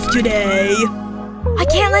 Kids today. I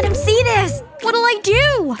can't let him see this! What'll I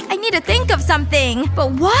do? I need to think of something.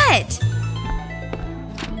 But what?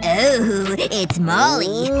 Oh, it's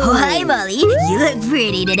Molly. Oh, hi, Molly. You look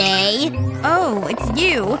pretty today. Oh, it's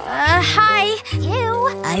you. Hi.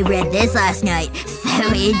 Ew. I read this last night.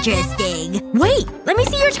 So interesting. Wait, let me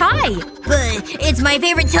see your tie. But it's my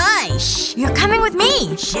favorite tie. Shh, you're coming with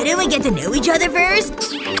me. Shouldn't we get to know each other first?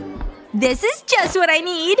 This is just what I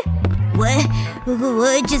need.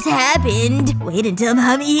 What just happened? Wait until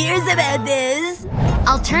Mommy hears about this.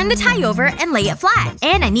 I'll turn the tie over and lay it flat.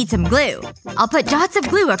 And I need some glue. I'll put dots of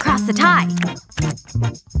glue across the tie.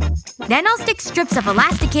 Then I'll stick strips of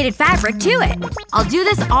elasticated fabric to it. I'll do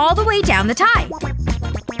this all the way down the tie.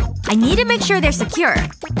 I need to make sure they're secure.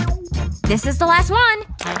 This is the last one.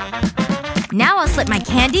 Now I'll slip my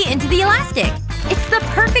candy into the elastic. It's the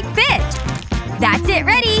perfect fit. That's it,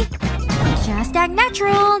 ready. Just act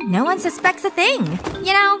natural. No one suspects a thing.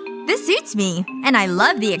 You know, this suits me. And I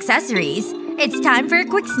love the accessories. It's time for a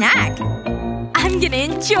quick snack. I'm gonna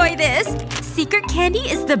enjoy this. Secret candy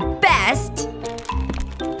is the best.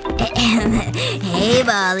 Hey,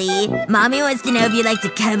 Molly. Mommy wants to know if you'd like to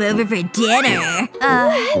come over for dinner.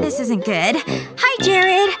 This isn't good. Hi,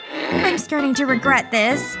 Jared. I'm starting to regret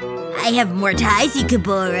this. I have more ties you could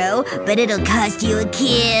borrow, but it'll cost you a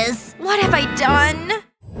kiss. What have I done?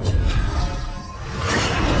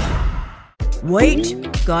 Wait.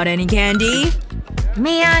 Got any candy?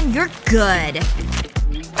 Man, you're good.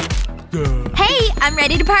 Hey, I'm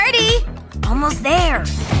ready to party! Almost there.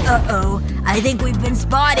 Uh-oh. I think we've been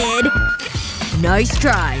spotted. Nice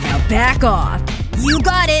try. Now back off. You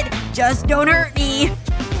got it. Just don't hurt me.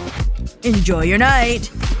 Enjoy your night.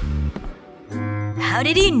 How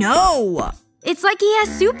did he know? It's like he has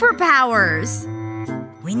superpowers.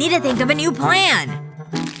 We need to think of a new plan.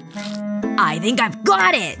 I think I've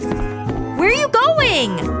got it. Where are you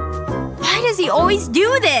going? Why does he always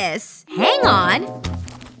do this? Hang on.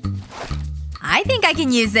 I think I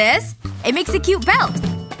can use this. It makes a cute belt.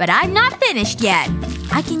 But I'm not finished yet.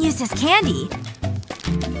 I can use this candy.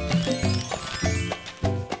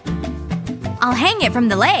 I'll hang it from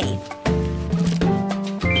the lathe.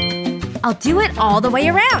 I'll do it all the way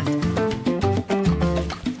around.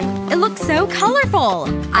 It looks so colorful.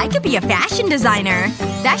 I could be a fashion designer.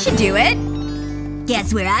 That should do it.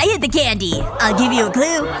 Guess where I hid the candy? I'll give you a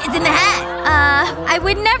clue. It's in the hat. I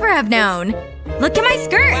would never have known. Look at my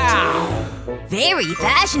skirt. Wow. Very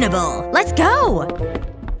fashionable. Let's go.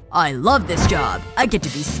 I love this job. I get to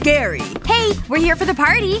be scary. Hey, we're here for the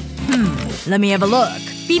party. Let me have a look.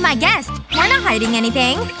 Be my guest. We're not hiding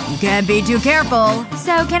anything. You can't be too careful.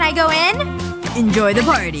 So can I go in? Enjoy the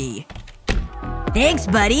party. Thanks,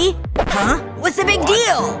 buddy. Huh? What's the big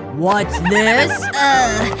deal? What's this?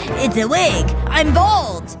 It's a wig. I'm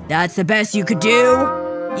bald. That's the best you could do?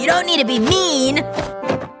 You don't need to be mean.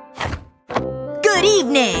 Good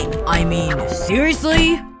evening. I mean,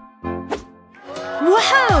 seriously?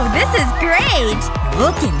 Whoa, this is great!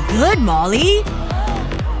 Looking good, Molly.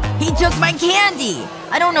 He took my candy.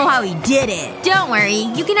 I don't know how he did it. Don't worry.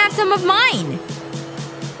 You can have some of mine.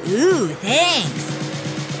 Ooh, thanks.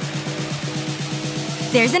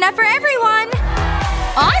 There's enough for everyone!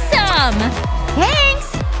 Awesome!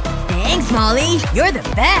 Thanks! Thanks, Molly. You're the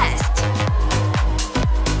best.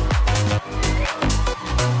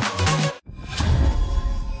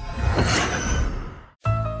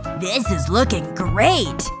 This is looking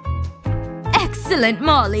great. Excellent,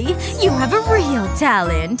 Molly. You have a real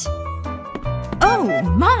talent. Oh,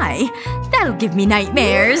 my. That'll give me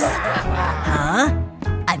nightmares. Huh?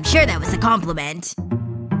 I'm sure that was a compliment.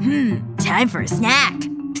 Time for a snack.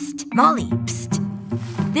 Psst, Molly, psst.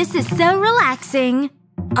 This is so relaxing.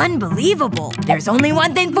 Unbelievable. There's only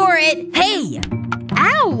one thing for it. Hey!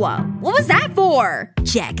 Ow! What was that for?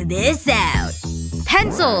 Check this out.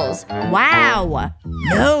 Pencils. Wow.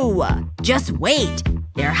 No. Just wait.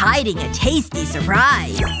 They're hiding a tasty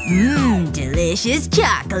surprise. Delicious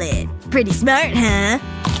chocolate. Pretty smart, huh?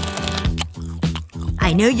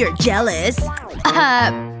 I know you're jealous.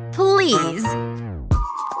 Please.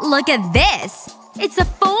 Look at this. It's a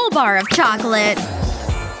full bar of chocolate.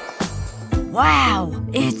 Wow.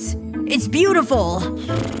 It's beautiful.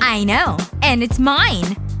 I know. And it's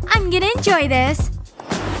mine. I'm gonna enjoy this.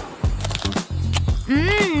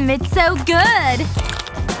 It's so good.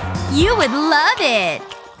 You would love it!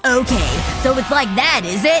 Okay, so it's like that,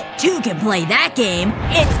 is it? Two can play that game.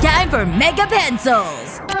 It's time for Mega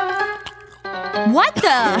Pencils! What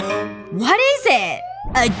the? What is it?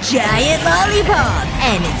 A giant lollipop!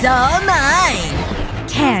 And it's all mine!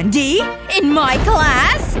 Candy? In my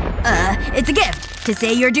class? It's a gift. To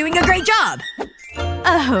say you're doing a great job.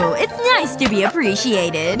 Oh, it's nice to be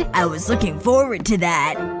appreciated. I was looking forward to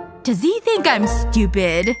that. Does he think I'm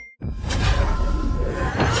stupid?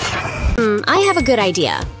 I have a good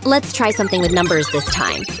idea. Let's try something with numbers this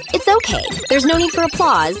time. It's okay. There's no need for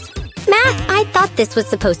applause. Math, I thought this was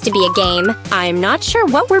supposed to be a game. I'm not sure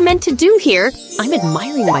what we're meant to do here. I'm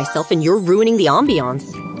admiring myself and you're ruining the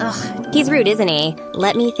ambiance. Ugh, he's rude, isn't he?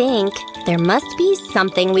 Let me think. There must be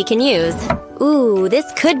something we can use. Ooh, this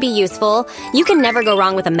could be useful. You can never go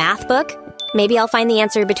wrong with a math book. Maybe I'll find the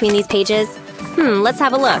answer between these pages. Let's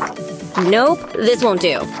have a look. Nope, this won't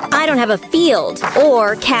do. I don't have a field.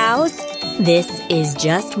 Or cows. This is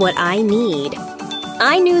just what I need.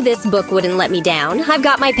 I knew this book wouldn't let me down. I've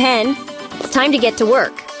got my pen. It's time to get to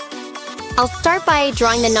work. I'll start by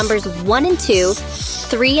drawing the numbers 1 and 2.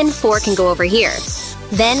 3 and 4 can go over here.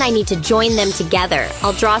 Then I need to join them together.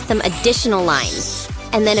 I'll draw some additional lines.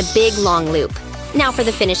 And then a big long loop. Now for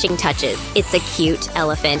the finishing touches. It's a cute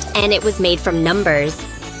elephant, and it was made from numbers.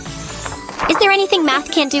 Is there anything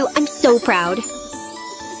math can't do? I'm so proud.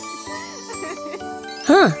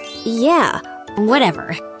 Huh. Yeah.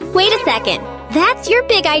 Whatever. Wait a second. That's your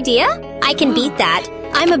big idea? I can beat that.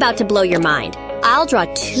 I'm about to blow your mind. I'll draw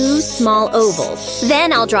 2 small ovals.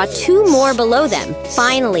 Then I'll draw 2 more below them.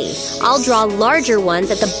 Finally, I'll draw larger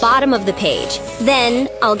ones at the bottom of the page. Then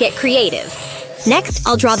I'll get creative. Next,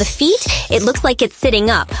 I'll draw the feet. It looks like it's sitting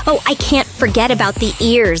up. Oh, I can't forget about the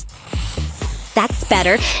ears. That's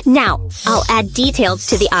better. Now, I'll add details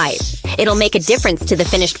to the eyes. It'll make a difference to the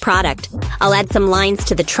finished product. I'll add some lines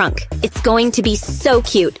to the trunk. It's going to be so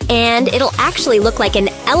cute. And it'll actually look like an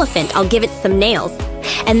elephant. I'll give it some nails.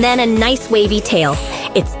 And then a nice wavy tail.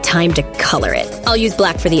 It's time to color it. I'll use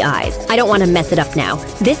black for the eyes. I don't want to mess it up now.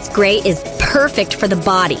 This gray is perfect for the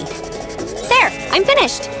body. There! I'm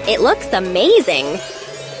finished! It looks amazing!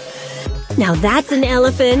 Now that's an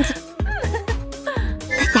elephant.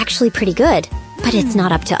 That's actually pretty good. But it's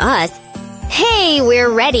not up to us. Hey, we're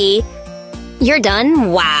ready! You're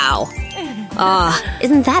done? Wow. Aw,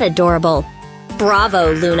 isn't that adorable?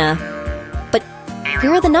 Bravo, Luna. But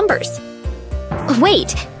where are the numbers?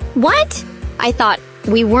 Wait, what? I thought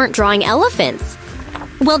we weren't drawing elephants.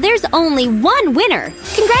 Well, there's only one winner!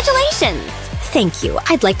 Congratulations! Thank you.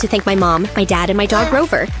 I'd like to thank my mom, my dad, and my dog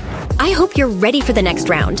Rover. I hope you're ready for the next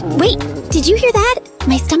round. Wait, did you hear that?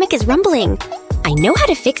 My stomach is rumbling. I know how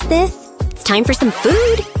to fix this. It's time for some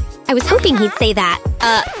food. I was hoping he'd say that.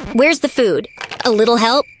 Where's the food? A little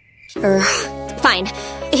help? Fine.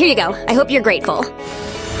 Here you go. I hope you're grateful.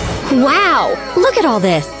 Wow! Look at all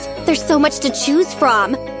this! There's so much to choose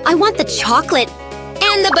from. I want the chocolate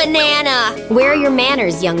and the banana! Where are your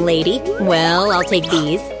manners, young lady? Well, I'll take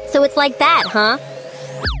these. So it's like that, huh?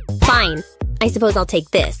 Fine. I suppose I'll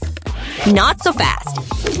take this. Not so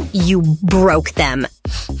fast. You broke them.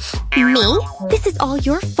 Me? This is all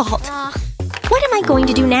your fault. What am I going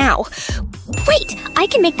to do now? Wait! I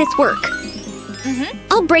can make this work.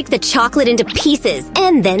 I'll break the chocolate into pieces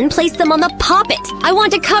and then place them on the poppet. I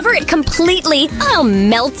want to cover it completely. I'll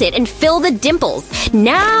melt it and fill the dimples.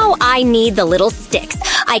 Now I need the little sticks.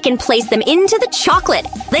 I can place them into the chocolate.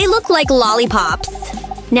 They look like lollipops.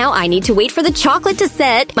 Now I need to wait for the chocolate to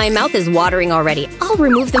set. My mouth is watering already. I'll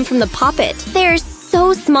remove them from the poppet. They're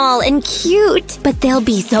so small and cute, but they'll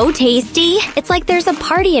be so tasty. It's like there's a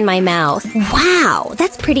party in my mouth. Wow,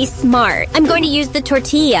 that's pretty smart. I'm going to use the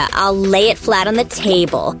tortilla. I'll lay it flat on the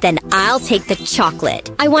table. Then I'll take the chocolate.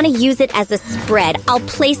 I want to use it as a spread. I'll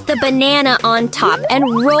place the banana on top and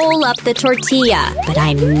roll up the tortilla. But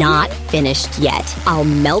I'm not finished yet. I'll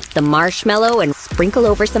melt the marshmallow and sprinkle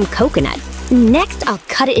over some coconut. Next, I'll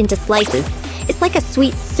cut it into slices. It's like a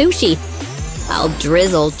sweet sushi. I'll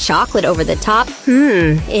drizzle chocolate over the top.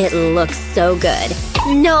 It looks so good.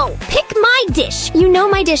 No, pick my dish. You know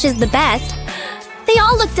my dish is the best. They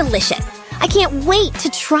all look delicious. I can't wait to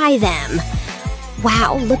try them.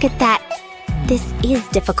 Wow, look at that. This is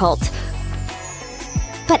difficult.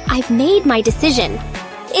 But I've made my decision.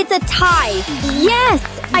 It's a tie. Yes,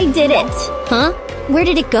 I did it. Huh? Where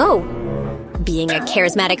did it go? Being a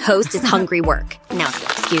charismatic host is hungry work. Now,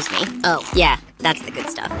 excuse me. Oh, yeah, that's the good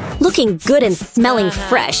stuff. Looking good and smelling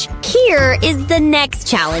fresh. Here is the next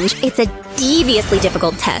challenge. It's a deviously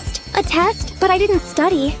difficult test. A test? But I didn't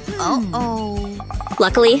study. Uh-oh.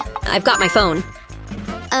 Luckily, I've got my phone.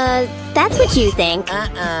 That's what you think.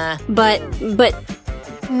 But,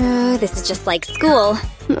 This is just like school.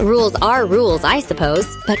 Rules are rules, I suppose.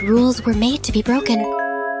 But rules were made to be broken.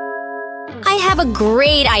 I have a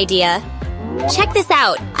great idea. Check this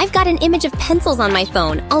out. I've got an image of pencils on my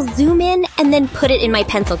phone. I'll zoom in and then put it in my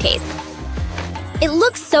pencil case. It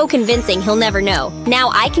looks so convincing he'll never know. Now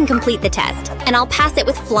I can complete the test, and I'll pass it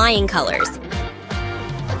with flying colors.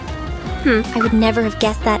 I would never have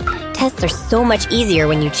guessed that. Tests are so much easier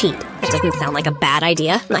when you cheat. That doesn't sound like a bad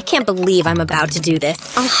idea. I can't believe I'm about to do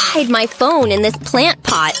this. I'll hide my phone in this plant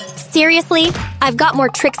pot. Seriously? I've got more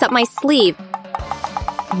tricks up my sleeve.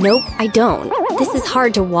 Nope, I don't. This is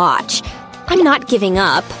hard to watch. I'm not giving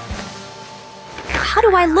up. How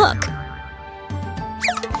do I look?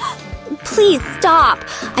 Please stop.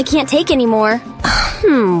 I can't take anymore.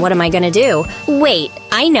 What am I gonna do? Wait,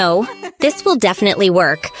 I know. This will definitely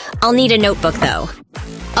work. I'll need a notebook, though.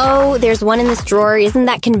 Oh, there's one in this drawer. Isn't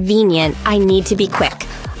that convenient? I need to be quick.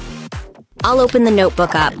 I'll open the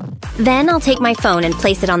notebook up. Then I'll take my phone and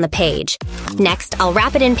place it on the page. Next, I'll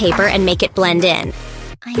wrap it in paper and make it blend in.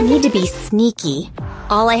 I need to be sneaky.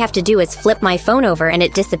 All I have to do is flip my phone over and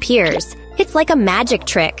it disappears. It's like a magic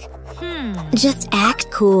trick. Just act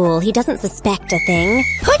cool. He doesn't suspect a thing.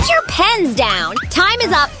 Put your pens down! Time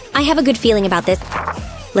is up! I have a good feeling about this.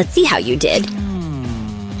 Let's see how you did.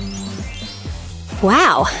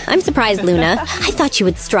 Wow, I'm surprised, Luna. I thought you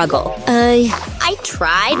would struggle. I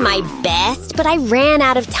tried my best, but I ran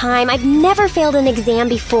out of time. I've never failed an exam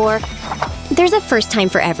before. There's a first time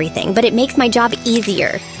for everything, but it makes my job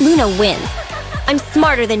easier. Luna wins. I'm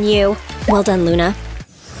smarter than you. Well done, Luna.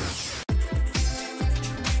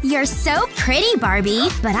 You're so pretty, Barbie.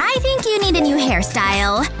 But I think you need a new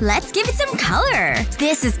hairstyle. Let's give it some color.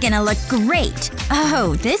 This is gonna look great.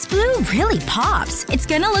 Oh, this blue really pops. It's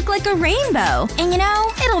gonna look like a rainbow. And you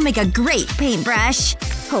know, it'll make a great paintbrush.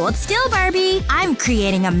 Hold still, Barbie. I'm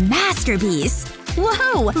creating a masterpiece.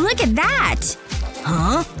 Whoa, look at that!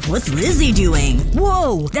 Huh? What's Lizzie doing?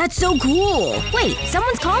 Whoa, that's so cool! Wait,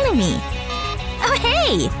 someone's calling me. Oh,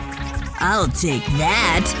 hey! I'll take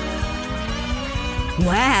that.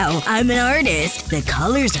 Wow, I'm an artist. The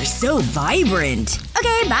colors are so vibrant.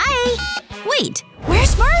 Okay, bye! Wait,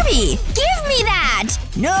 where's Barbie? Give me that!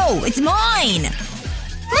 No, it's mine!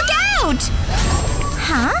 Look out!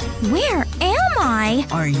 Huh? Where am I?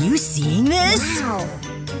 Are you seeing this?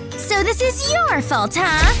 So this is your fault,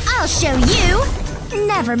 huh? I'll show you!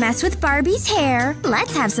 Never mess with Barbie's hair.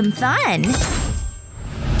 Let's have some fun.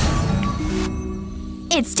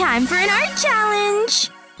 It's time for an art challenge!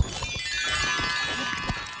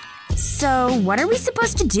 So, what are we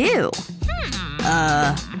supposed to do?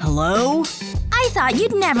 Hello? I thought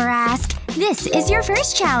you'd never ask. This is your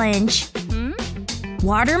first challenge.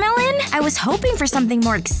 Watermelon? I was hoping for something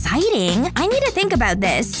more exciting. I need to think about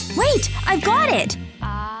this. Wait, I've got it!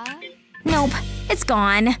 Nope, it's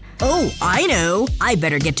gone. Oh, I know. I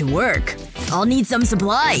better get to work. I'll need some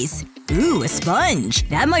supplies. Ooh, a sponge.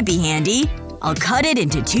 That might be handy. I'll cut it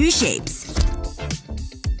into 2 shapes.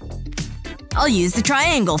 I'll use the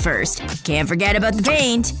triangle first. Can't forget about the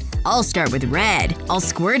paint. I'll start with red. I'll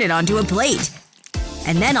squirt it onto a plate.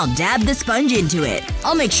 And then I'll dab the sponge into it.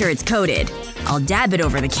 I'll make sure it's coated. I'll dab it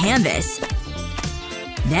over the canvas.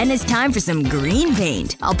 Then it's time for some green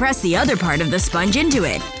paint. I'll press the other part of the sponge into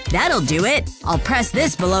it. That'll do it. I'll press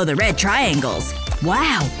this below the red triangles.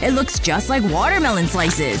 Wow, it looks just like watermelon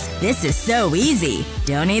slices. This is so easy.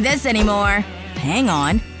 Don't need this anymore. Hang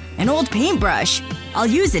on. An old paintbrush. I'll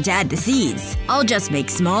use it to add the seeds. I'll just make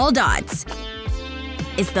small dots.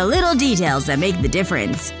 It's the little details that make the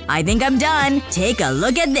difference. I think I'm done. Take a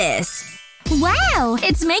look at this. Wow,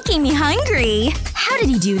 it's making me hungry. How did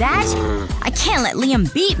he do that? I can't let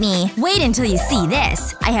Liam beat me. Wait until you see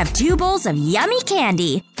this. I have 2 bowls of yummy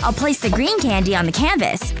candy. I'll place the green candy on the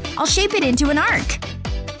canvas. I'll shape it into an arc.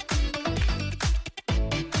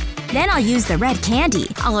 Then I'll use the red candy.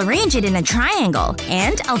 I'll arrange it in a triangle.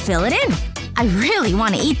 And I'll fill it in. I really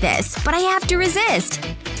want to eat this, but I have to resist.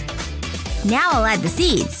 Now I'll add the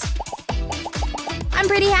seeds. I'm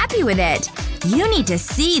pretty happy with it. You need to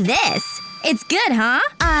see this. It's good, huh?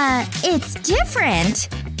 It's different.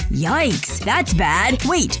 Yikes, that's bad.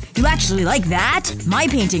 Wait, you actually like that? My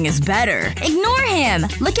painting is better. Ignore him!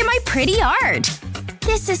 Look at my pretty art.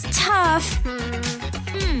 This is tough.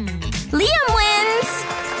 Liam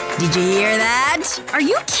wins! Did you hear that? Are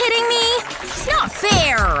you kidding me? It's not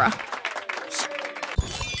fair!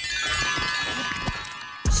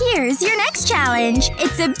 Here's your next challenge.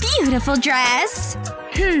 It's a beautiful dress.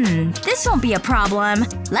 This won't be a problem.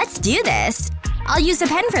 Let's do this. I'll use a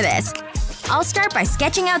pen for this. I'll start by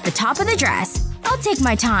sketching out the top of the dress. I'll take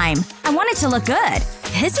my time. I want it to look good.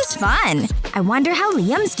 This is fun. I wonder how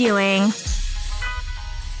Liam's doing.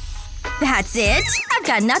 That's it. I've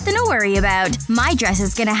got nothing to worry about. My dress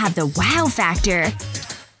is gonna have the wow factor.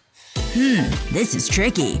 This is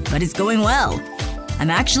tricky, but it's going well. I'm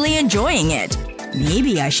actually enjoying it.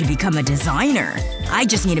 Maybe I should become a designer. I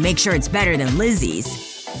just need to make sure it's better than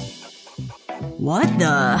Lizzie's. What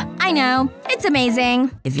the… I know. It's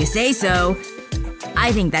amazing. If you say so.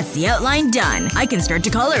 I think that's the outline done. I can start to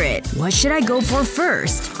color it. What should I go for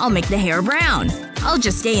first? I'll make the hair brown. I'll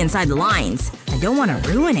just stay inside the lines. I don't want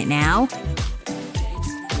to ruin it now.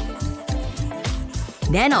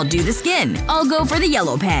 Then I'll do the skin. I'll go for the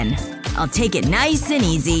yellow pen. I'll take it nice and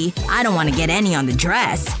easy. I don't want to get any on the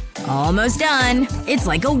dress. Almost done. It's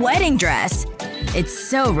like a wedding dress. It's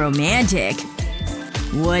so romantic.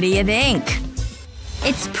 What do you think?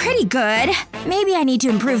 It's pretty good. Maybe I need to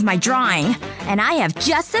improve my drawing. And I have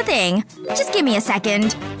just the thing. Just give me a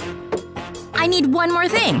second. I need one more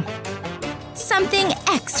thing. Something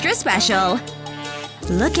extra special.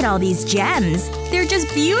 Look at all these gems. They're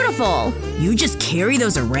just beautiful. You just carry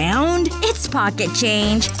those around? It's pocket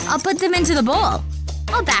change. I'll put them into the bowl.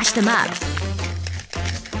 I'll bash them up.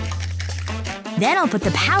 Then I'll put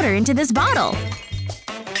the powder into this bottle.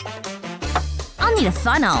 I'll need a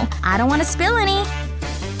funnel. I don't want to spill any.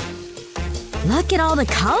 Look at all the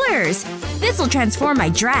colors. This'll transform my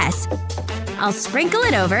dress. I'll sprinkle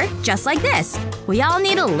it over, just like this. We all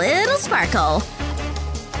need a little sparkle.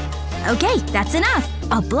 Okay, that's enough.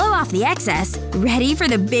 I'll blow off the excess. Ready for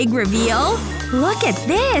the big reveal? Look at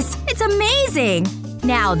this! It's amazing!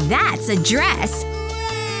 Now that's a dress!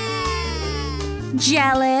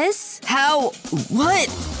 Jealous? How… what?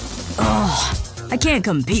 Ugh. I can't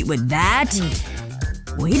compete with that.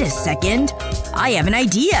 Wait a second. I have an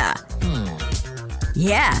idea.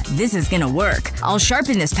 Yeah, this is gonna work. I'll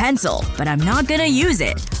sharpen this pencil, but I'm not gonna use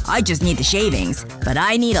it. I just need the shavings. But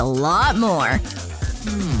I need a lot more.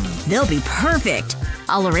 They'll be perfect.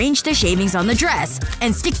 I'll arrange the shavings on the dress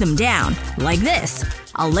and stick them down, like this.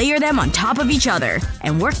 I'll layer them on top of each other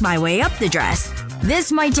and work my way up the dress.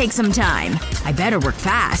 This might take some time. I better work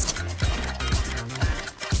fast.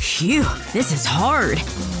 Phew, this is hard.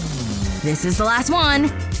 This is the last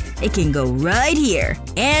one. It can go right here.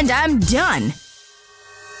 And I'm done.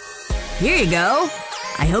 Here you go.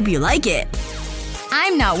 I hope you like it.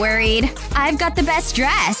 I'm not worried. I've got the best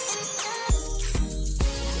dress.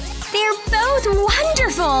 They're both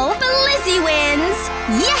wonderful! But Lizzie wins!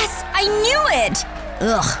 Yes! I knew it!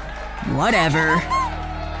 Ugh. Whatever.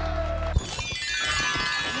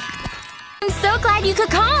 I'm so glad you could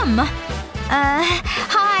come!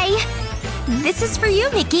 Hi. This is for you,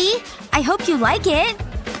 Mickey. I hope you like it.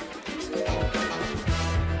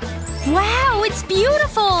 Wow, it's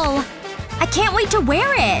beautiful! I can't wait to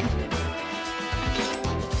wear it!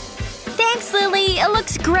 Thanks, Lily. It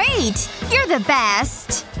looks great! You're the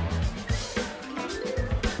best!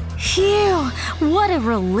 Phew. What a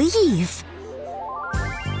relief.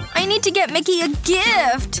 I need to get Mickey a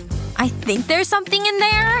gift. I think there's something in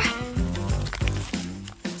there.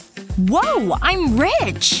 Whoa! I'm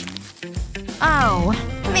rich! Oh.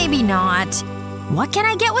 Maybe not. What can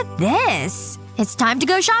I get with this? It's time to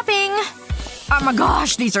go shopping. Oh my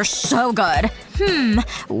gosh, these are so good.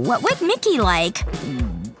 What would Mickey like?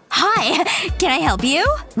 Hi, can I help you?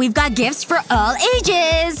 We've got gifts for all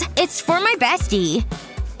ages! It's for my bestie.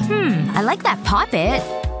 I like that poppet.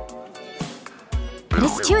 But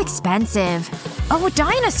it's too expensive. Oh, a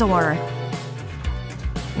dinosaur.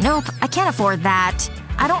 Nope, I can't afford that.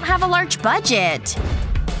 I don't have a large budget.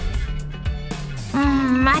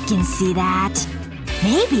 I can see that.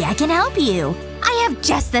 Maybe I can help you. I have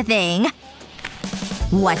just the thing.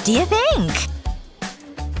 What do you think?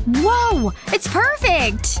 Whoa! It's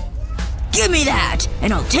perfect! Give me that!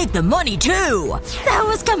 And I'll take the money too! That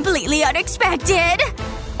was completely unexpected!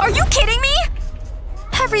 Are you kidding me?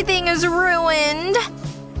 Everything is ruined.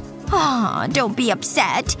 Aw, don't be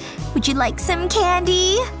upset. Would you like some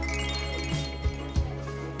candy?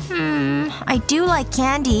 I do like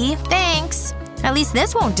candy. Thanks. At least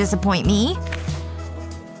this won't disappoint me.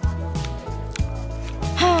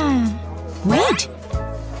 Wait!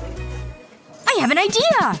 I have an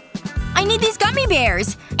idea! I need these gummy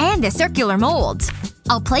bears! And the circular molds.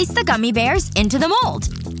 I'll place the gummy bears into the mold.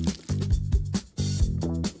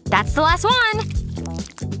 That's the last one!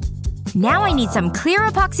 Now I need some clear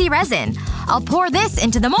epoxy resin. I'll pour this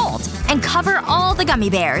into the mold and cover all the gummy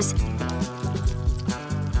bears.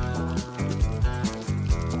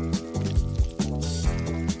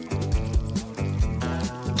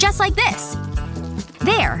 Just like this.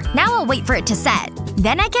 There. Now I'll wait for it to set.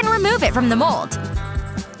 Then I can remove it from the mold.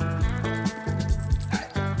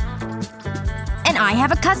 And I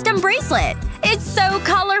have a custom bracelet. It's so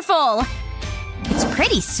colorful! It's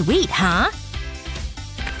Pretty sweet, huh?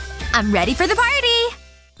 I'm ready for the party!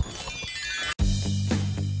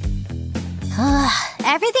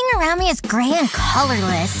 Everything around me is gray and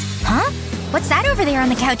colorless. Huh? What's that over there on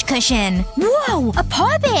the couch cushion? Whoa! A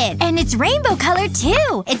puppet! And it's rainbow colored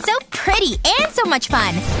too! It's so pretty and so much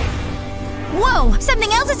fun! Whoa! Something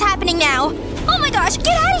else is happening now! Oh my gosh,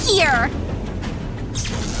 get out of here!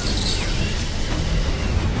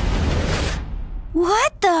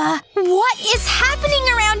 What the? What is happening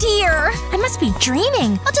around here? I must be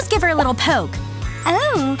dreaming. I'll just give her a little poke.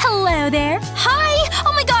 Oh, hello there. Hi!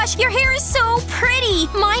 Oh my gosh, your hair is so pretty!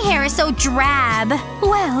 My hair is so drab.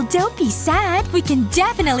 Well, don't be sad. We can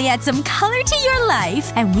definitely add some color to your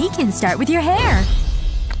life. And we can start with your hair.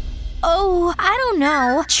 Oh, I don't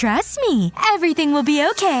know. Trust me. Everything will be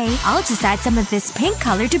okay. I'll just add some of this pink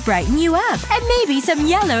color to brighten you up. And maybe some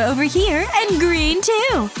yellow over here. And green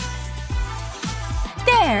too.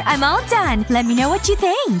 There, I'm all done. Let me know what you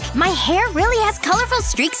think. My hair really has colorful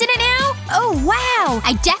streaks in it now? Oh, wow!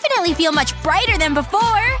 I definitely feel much brighter than before!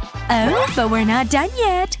 Oh, but we're not done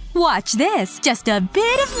yet. Watch this. Just a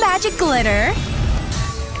bit of magic glitter.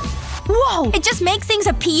 Whoa! It just makes things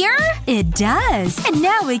appear? It does. And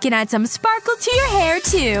now we can add some sparkle to your hair,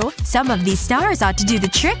 too. Some of these stars ought to do the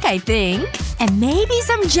trick, I think. And maybe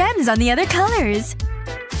some gems on the other colors.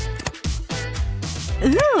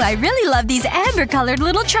 Ooh, I really love these amber-colored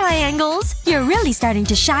little triangles. You're really starting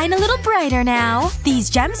to shine a little brighter now. These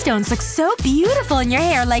gemstones look so beautiful in your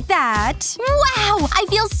hair like that. Wow! I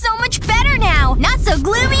feel so much better now! Not so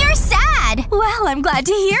gloomy or sad! Well, I'm glad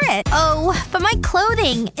to hear it. Oh, but my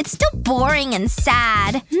clothing. It's still boring and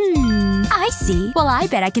sad. I see. Well, I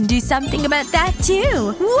bet I can do something about that,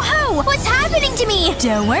 too. Whoa! What's happening to me?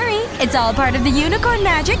 Don't worry. It's all part of the unicorn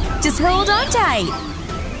magic. Just hold on tight.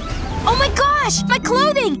 Oh my gosh! My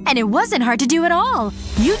clothing! And it wasn't hard to do at all.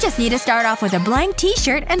 You just need to start off with a blank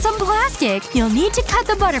t-shirt and some plastic. You'll need to cut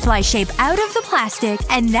the butterfly shape out of the plastic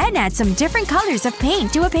and then add some different colors of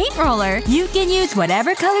paint to a paint roller. You can use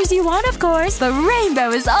whatever colors you want, of course, but rainbow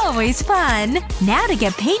is always fun. Now to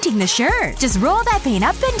get painting the shirt. Just roll that paint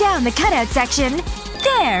up and down the cutout section.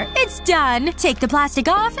 There! It's done! Take the plastic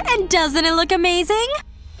off and doesn't it look amazing?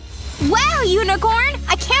 Wow, Unicorn!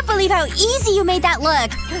 I can't believe how easy you made that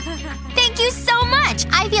look! Thank you so much!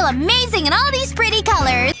 I feel amazing in all these pretty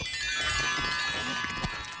colors!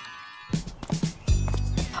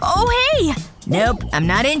 Oh, hey! Nope, I'm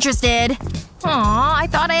not interested. Aw, I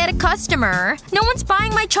thought I had a customer. No one's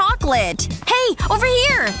buying my chocolate. Hey, over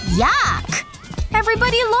here! Yuck!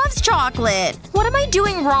 Everybody loves chocolate. What am I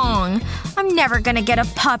doing wrong? I'm never gonna get a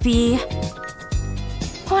puppy.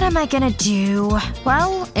 What am I gonna do?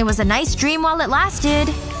 Well, it was a nice dream while it lasted.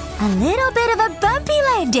 A little bit of a bumpy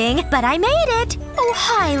landing, but I made it! Oh,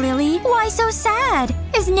 hi, Lily. Why so sad?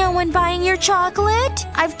 Is no one buying your chocolate?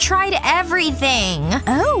 I've tried everything.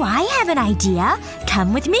 Oh, I have an idea.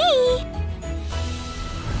 Come with me.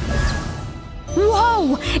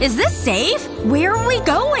 Whoa! Is this safe? Where are we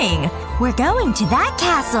going? We're going to that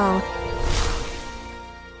castle.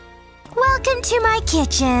 Welcome to my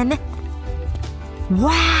kitchen.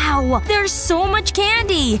 Wow! There's so much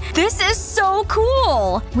candy! This is so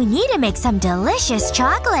cool! We need to make some delicious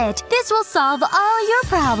chocolate. This will solve all your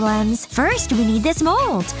problems. First, we need this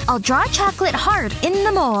mold. I'll draw a chocolate heart in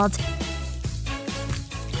the mold.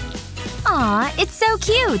 Aw, it's so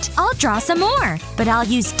cute. I'll draw some more. But I'll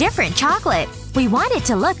use different chocolate. We want it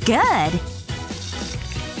to look good.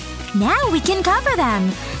 Now we can cover them.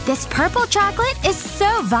 This purple chocolate is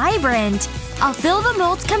so vibrant. I'll fill the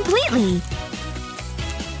molds completely.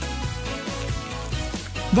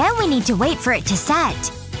 Then we need to wait for it to set.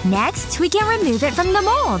 Next, we can remove it from the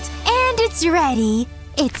mold. And it's ready!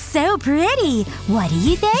 It's so pretty! What do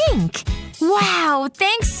you think? Wow,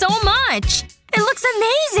 thanks so much! It looks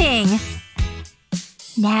amazing!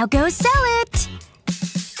 Now go sell it!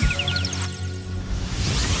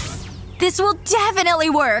 This will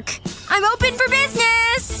definitely work! I'm open for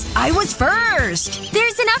business! I was first!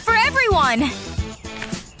 There's enough for everyone!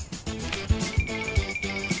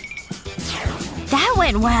 That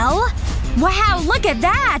went well. Wow, look at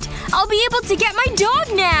that! I'll be able to get my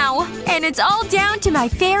dog now! And it's all down to my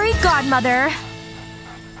fairy godmother.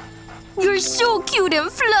 You're so cute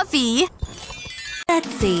and fluffy! Let's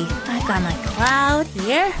see. I've got my cloud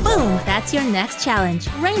here. Boom! That's your next challenge.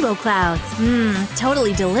 Rainbow clouds.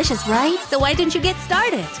 Totally delicious, right? So why didn't you get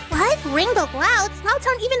started? What? Rainbow clouds? Clouds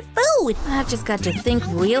aren't even food! I've just got to think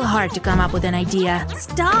real hard to come up with an idea.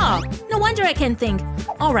 Stop! No wonder I can think.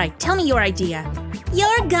 Alright, tell me your idea.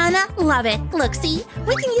 You're gonna love it. Look, see?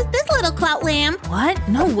 We can use this little cloud lamp. What?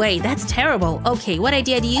 No way, that's terrible. Okay, what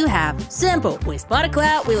idea do you have? Simple. We spot a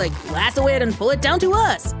cloud, we like lasso it and pull it down to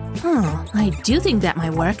us. I do think that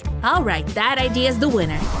might work. Alright, that idea is the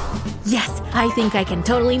winner. Yes, I think I can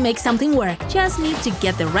totally make something work. Just need to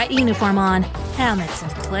get the right uniform on. Helmet's in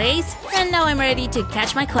place. And now I'm ready to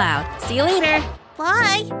catch my cloud. See you later.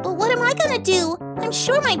 Bye. But what am I gonna do? I'm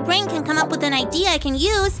sure my brain can come up with an idea I can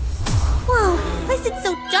use. Whoa, why is it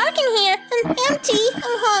so dark in here and empty?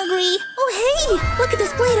 I'm hungry. Oh, hey, look at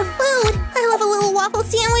this plate of food. I love a little waffle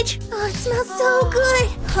sandwich. Oh, it smells so good.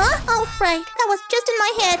 Huh? Oh, right, that was just in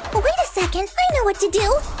my head. Oh, wait a second, I know what to do.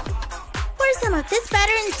 Pour some of this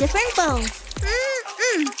batter in different bowls.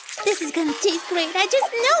 This is gonna taste great, I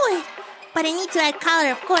just know it. But I need to add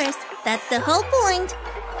color, of course. That's the whole point.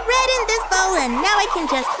 Red in this bowl, and now I can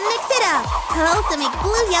just mix it up. I'll also make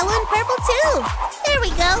blue, yellow, and purple too. There we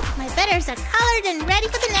go. My batters are colored and ready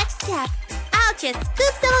for the next step. I'll just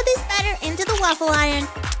scoop some of this batter into the waffle iron.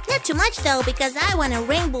 Not too much though, because I want a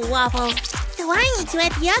rainbow waffle. So I need to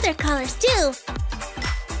add the other colors too.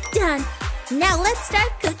 Done. Now let's start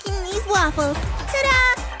cooking these waffles.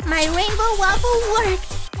 Ta-da! My rainbow waffle worked.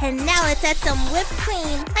 And now let's add some whipped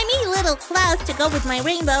cream. I made little clouds to go with my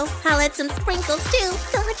rainbow. I'll add some sprinkles too.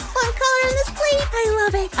 So much fun color on this plate. I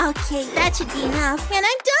love it. Okay, that should be enough. And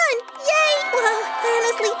I'm done. Yay! Well, I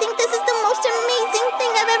honestly think this is the most amazing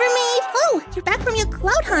thing I've ever made. Oh, you're back from your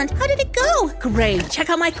cloud hunt. How did it go? Great. Check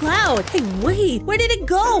out my cloud. Hey, wait. Where did it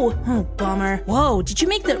go? Oh, bummer. Whoa, did you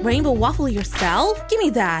make the rainbow waffle yourself? Give me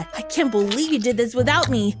that. I can't believe you did this without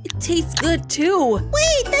me. It tastes good too.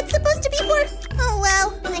 Wait, that's supposed to be for... Oh,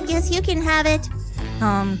 well, I guess you can have it.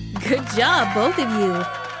 Good job, both of you.